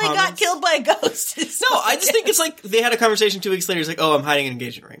Probably got comments? killed by a ghost. No, I just think it's like they had a conversation 2 weeks later. He's like, "Oh, I'm hiding an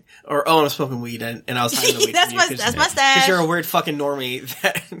engagement ring," or "Oh, I'm smoking weed," and I was hiding the weed. That's my stash. Because you're a weird fucking normie.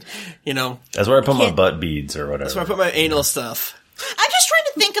 That That's where I put my butt beads or whatever. That's where I put my anal stuff. I'm just trying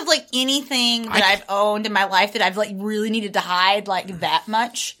to think of like anything that I've owned in my life that I've like really needed to hide like that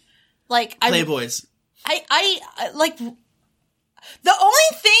much. Like Playboys. I like the only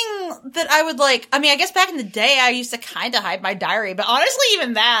thing that I would like. I mean, I guess back in the day I used to kind of hide my diary, but honestly,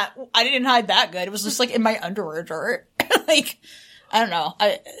 even that I didn't hide that good. It was just like in my underwear drawer. Like I don't know.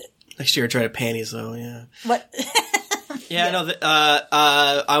 Next year, I try to panties though. Yeah. What? Yeah. No.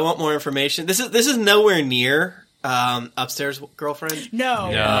 I want more information. This is nowhere near Upstairs Girlfriend.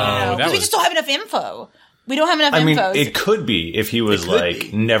 No. that Because we was- just don't have enough info. We don't have enough I mean, info. it could be if he was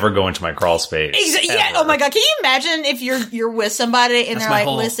like, never go into my crawl space. Yeah. ever. Oh my god. Can you imagine if you're with somebody and That's they're my like,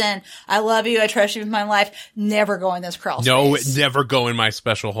 whole- "Listen, I love you. I trust you with my life. Never go in this crawl No, space." never go in my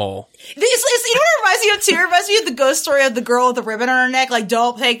special hole. You know what it reminds me of too? It reminds me of the ghost story of the girl with the ribbon on her neck. Like,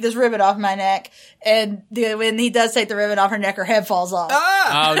 don't take this ribbon off my neck. And when he does take the ribbon off her neck, her head falls off.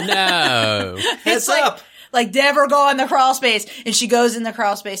 Ah, Oh no! heads like, up. Like, never go in the crawl space. And she goes in the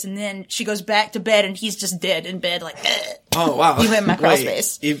crawl space, and then she goes back to bed, and he's just dead in bed. Like, Oh wow. You went in my crawl Wait,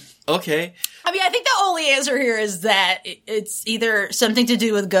 space. Okay. I mean, I think the only answer here is that it's either something to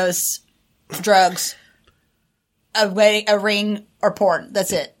do with ghosts, drugs, a ring, or porn.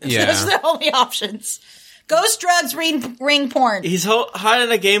 That's it. Yeah. Those are the only options. Ghost, drugs, ring, porn. He's hiding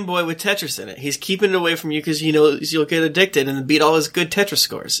a Game Boy with Tetris in it. He's keeping it away from you because he knows you'll get addicted and beat all his good Tetris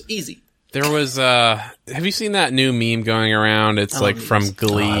scores. Easy. There was have you seen that new meme going around? It's like memes. from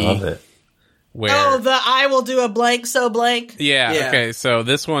Glee. I love it. Where I will do a blank so blank. yeah, Yeah. okay, so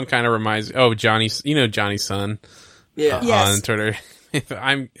this one kind of reminds Johnny's Johnny's son Yeah. Yes. on Twitter.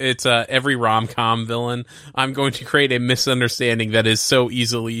 It's every rom-com villain. I'm going to create a misunderstanding that is so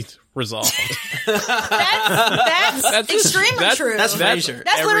easily resolved. That's extremely true. That's Frasier.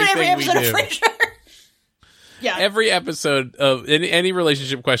 That's literally every everything we episode of do. Frasier. Yeah. Every episode of any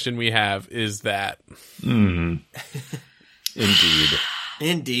relationship question we have is that.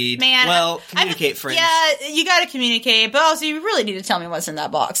 Indeed. Man, Well, communicate, friends. Yeah, you got to communicate, but also you really need to tell me what's in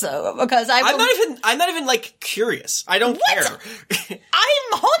that box, though, because I'm not even like curious. I don't care.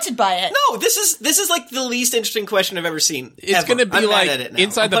 I'm haunted by it. No, this is like the least interesting question I've ever seen. It's ever. going to be I'm like, mad at it now.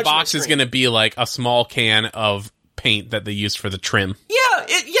 inside I'm the punching box is screen. going to be like a small can of paint that they used for the trim.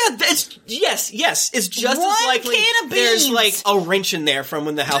 It's It's just One as likely can of there's beans. like a wrench in there from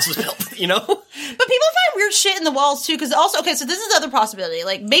when the house was built. You know? But people find weird shit in the walls, too, because also, okay, so this is the other possibility.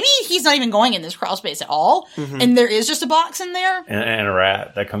 Like, maybe he's not even going in this crawl space at all, and there is just a box in there. And a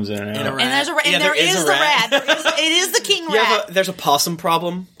rat that comes in and out. And a rat. And there's a rat. Yeah, And there there is is a the rat. rat. It is the king rat. There's a possum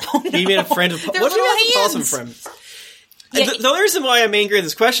problem. He made a friend of They're what do you little have a possum hands. friend? Yeah, The only reason why I'm angry at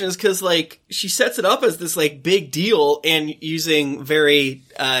this question is because, like, she sets it up as this, like, big deal and using very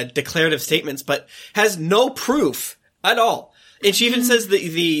declarative statements, but has no proof at all. And she even says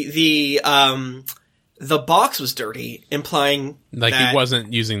the box was dirty, implying Like that, he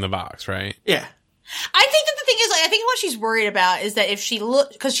wasn't using the box, right? Yeah. I think that the thing is, like, I think what she's worried about is that if she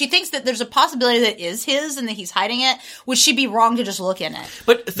because she thinks that there's a possibility that it is his and that he's hiding it, would she be wrong to just look in it?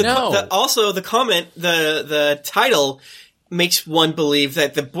 But No. also the comment, the title makes one believe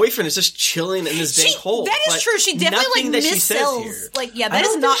that the boyfriend is just chilling in this dank hole. That is But true. She definitely, nothing like, that she says missells. here. Like, yeah, I that is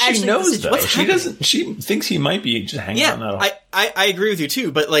don't not think actually she knows the though. situation. She doesn't. She thinks he might be just hanging out in that. Yeah, I agree with you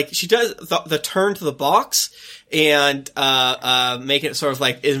too, but like she does the turn to the box and make it sort of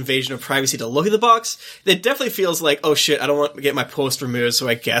like invasion of privacy to look at the box. It definitely feels like, oh shit, I don't want to get my post removed, so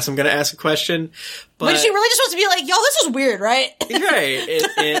I guess I'm gonna ask a question. But she really just wants to be like, yo, this is weird, right?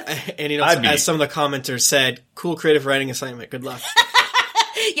 right, and you know, I'd be- as some of the commenters said, cool creative writing assignment. Good luck.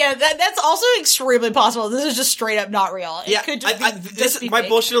 Yeah, that's also extremely possible. This is just straight up not real. It could just be my fake.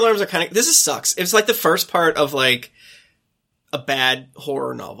 bullshit alarms are kind of. This sucks. It's like the first part of like a bad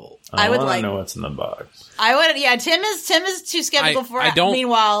horror novel. I would wanna like- know what's in the box. I would, yeah. Tim is too skeptical for I it. don't-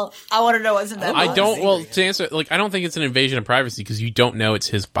 Meanwhile, I want to know what's in that. I box. don't. Well, to answer, like, I don't think it's an invasion of privacy because you don't know it's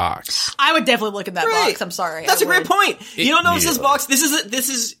his box. I would definitely look in that Right. box. I'm sorry. That's I a great would. point. You don't know it's this Immediately. box. This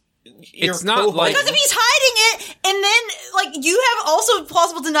is. Your It's not co-host. like- Because if he's hiding it, and then like you have also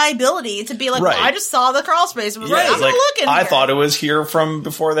plausible deniability to be like, Right. well, I just saw the crawl space. I'm It's gonna like, look in I here. thought it was here from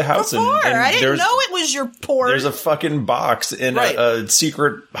before the house, Before. and I didn't there's know it was your poor. there's a fucking box in Right. a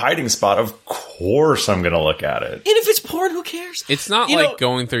secret hiding spot. Of course, I'm gonna look at it. And if it's porn, who cares? It's not You like know-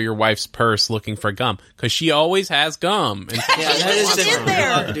 going through your wife's purse looking for gum because she always has gum. And Yeah, that is What's in different. there? You're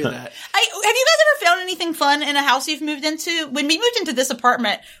allowed to do that. Have you guys ever found anything fun in a house you've moved into? When we moved into this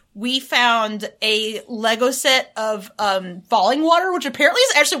apartment, we found a Lego set of falling water, which apparently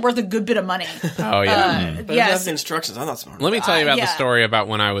is actually worth a good bit of money. Oh, yeah. But it has the instructions. I'm not smart. Let me tell you about the yeah. story about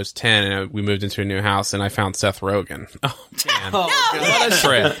when I was 10 and we moved into a new house and I found Seth Rogen. Oh, man. Oh, No, God. man. What a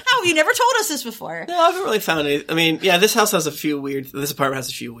trip. Oh, you never told us this before. No, I haven't really found any. I mean, yeah, this house has a few weird. This apartment has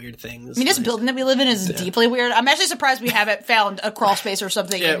a few weird things. I mean, this building that we live in is deeply weird. I'm actually surprised we haven't found a crawl space or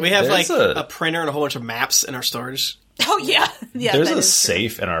something. Yeah, we have There's like a- a printer and a whole bunch of maps in our storage. Oh, yeah. Yeah, There's that a is true.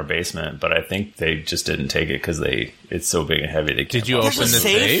 safe in our basement, but I think they just didn't take it because it's so big and heavy. They can't Did you pop open it. the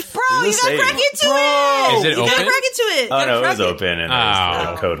safe? Bro, There's you a gotta safe. crack into Bro! it! Is it You gotta open? crack into it! Oh Gotta no, it crack was open and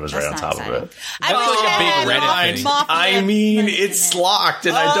Oh. the code was right on That's top not of it. exciting. That's I wish like a I big had Reddit thing. mafia I mean, money in it's it. locked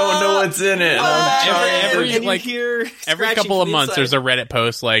and I don't know what's in it. every- and you like, hear Every scratching couple of from the months, inside. there's a Reddit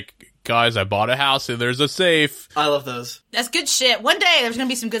post like, guys, I bought a house and there's a safe. I love those. That's good shit. One day there's gonna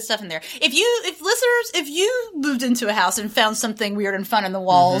be some good stuff in there. If you moved into a house and found something weird and fun in the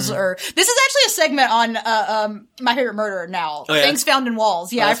walls, or this is actually a segment on My Favorite Murder now. Oh, yeah? Things found in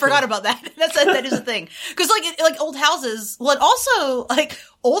walls. Yeah, I that's forgot cool. about that. That is a thing. Because like old houses, well, and also like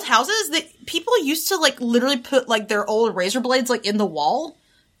old houses that people used to like literally put like their old razor blades like in the wall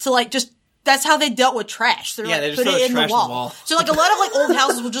to like just. That's how they dealt with trash. They're Yeah, like, they just put throw it in trash the in the wall. wall. So like a lot of like old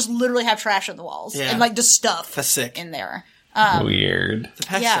houses will just literally have trash in the walls Yeah. and like just stuff That's sick. in there. Weird. The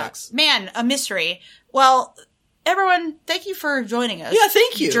pet Yeah, sucks. man, a mystery. Well, everyone, thank you for joining us. Yeah,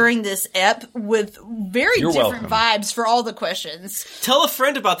 thank you. During this ep with very You're different welcome. vibes for all the questions. Tell a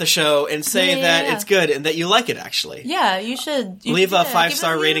friend about the show and say Yeah. that it's good and that you like it. Actually, Yeah, you should leave should a do that.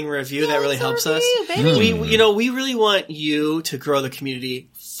 5-star Give rating review. Yeah, That really 5-star helps us. review, baby. We really want you to grow the community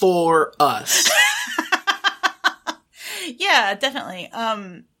for us. Yeah, definitely.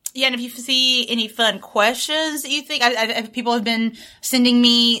 Yeah, and if you see any fun questions that you think, people have been sending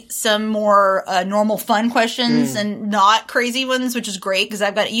me some more normal fun questions and not crazy ones, which is great because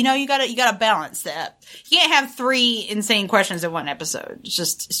I've got, you gotta balance that. You can't have 3 insane questions in one episode.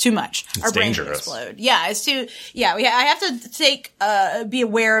 It's too much. Our brains would dangerous. explode. Yeah, it's too. Yeah, I have to be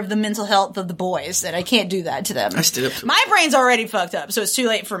aware of the mental health of the boys, and I can't do that to them. I stood up to it. My brain's already fucked up, so it's too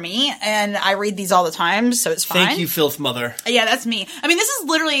late for me, and I read these all the time, so it's fine. Thank you, Filth Mother. Yeah, that's me. I mean, this is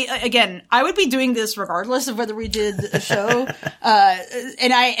literally, again, I would be doing this regardless of whether we did a show.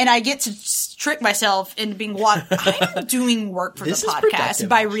 And I get to trick myself into being I'm doing work for This the is podcast productive,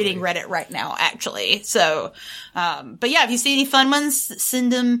 by actually. reading Reddit right now, actually. So, but yeah, if you see any fun ones,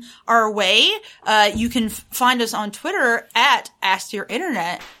 send them our way. You can find us on Twitter at Ask Your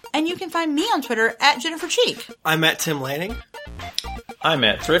Internet. And you can find me on Twitter at Jennifer Cheek. I'm at Tim Lanning. I'm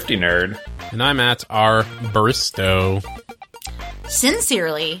at Thrifty Nerd. And I'm at our Burstow.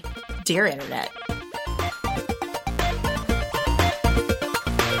 Sincerely, dear Internet.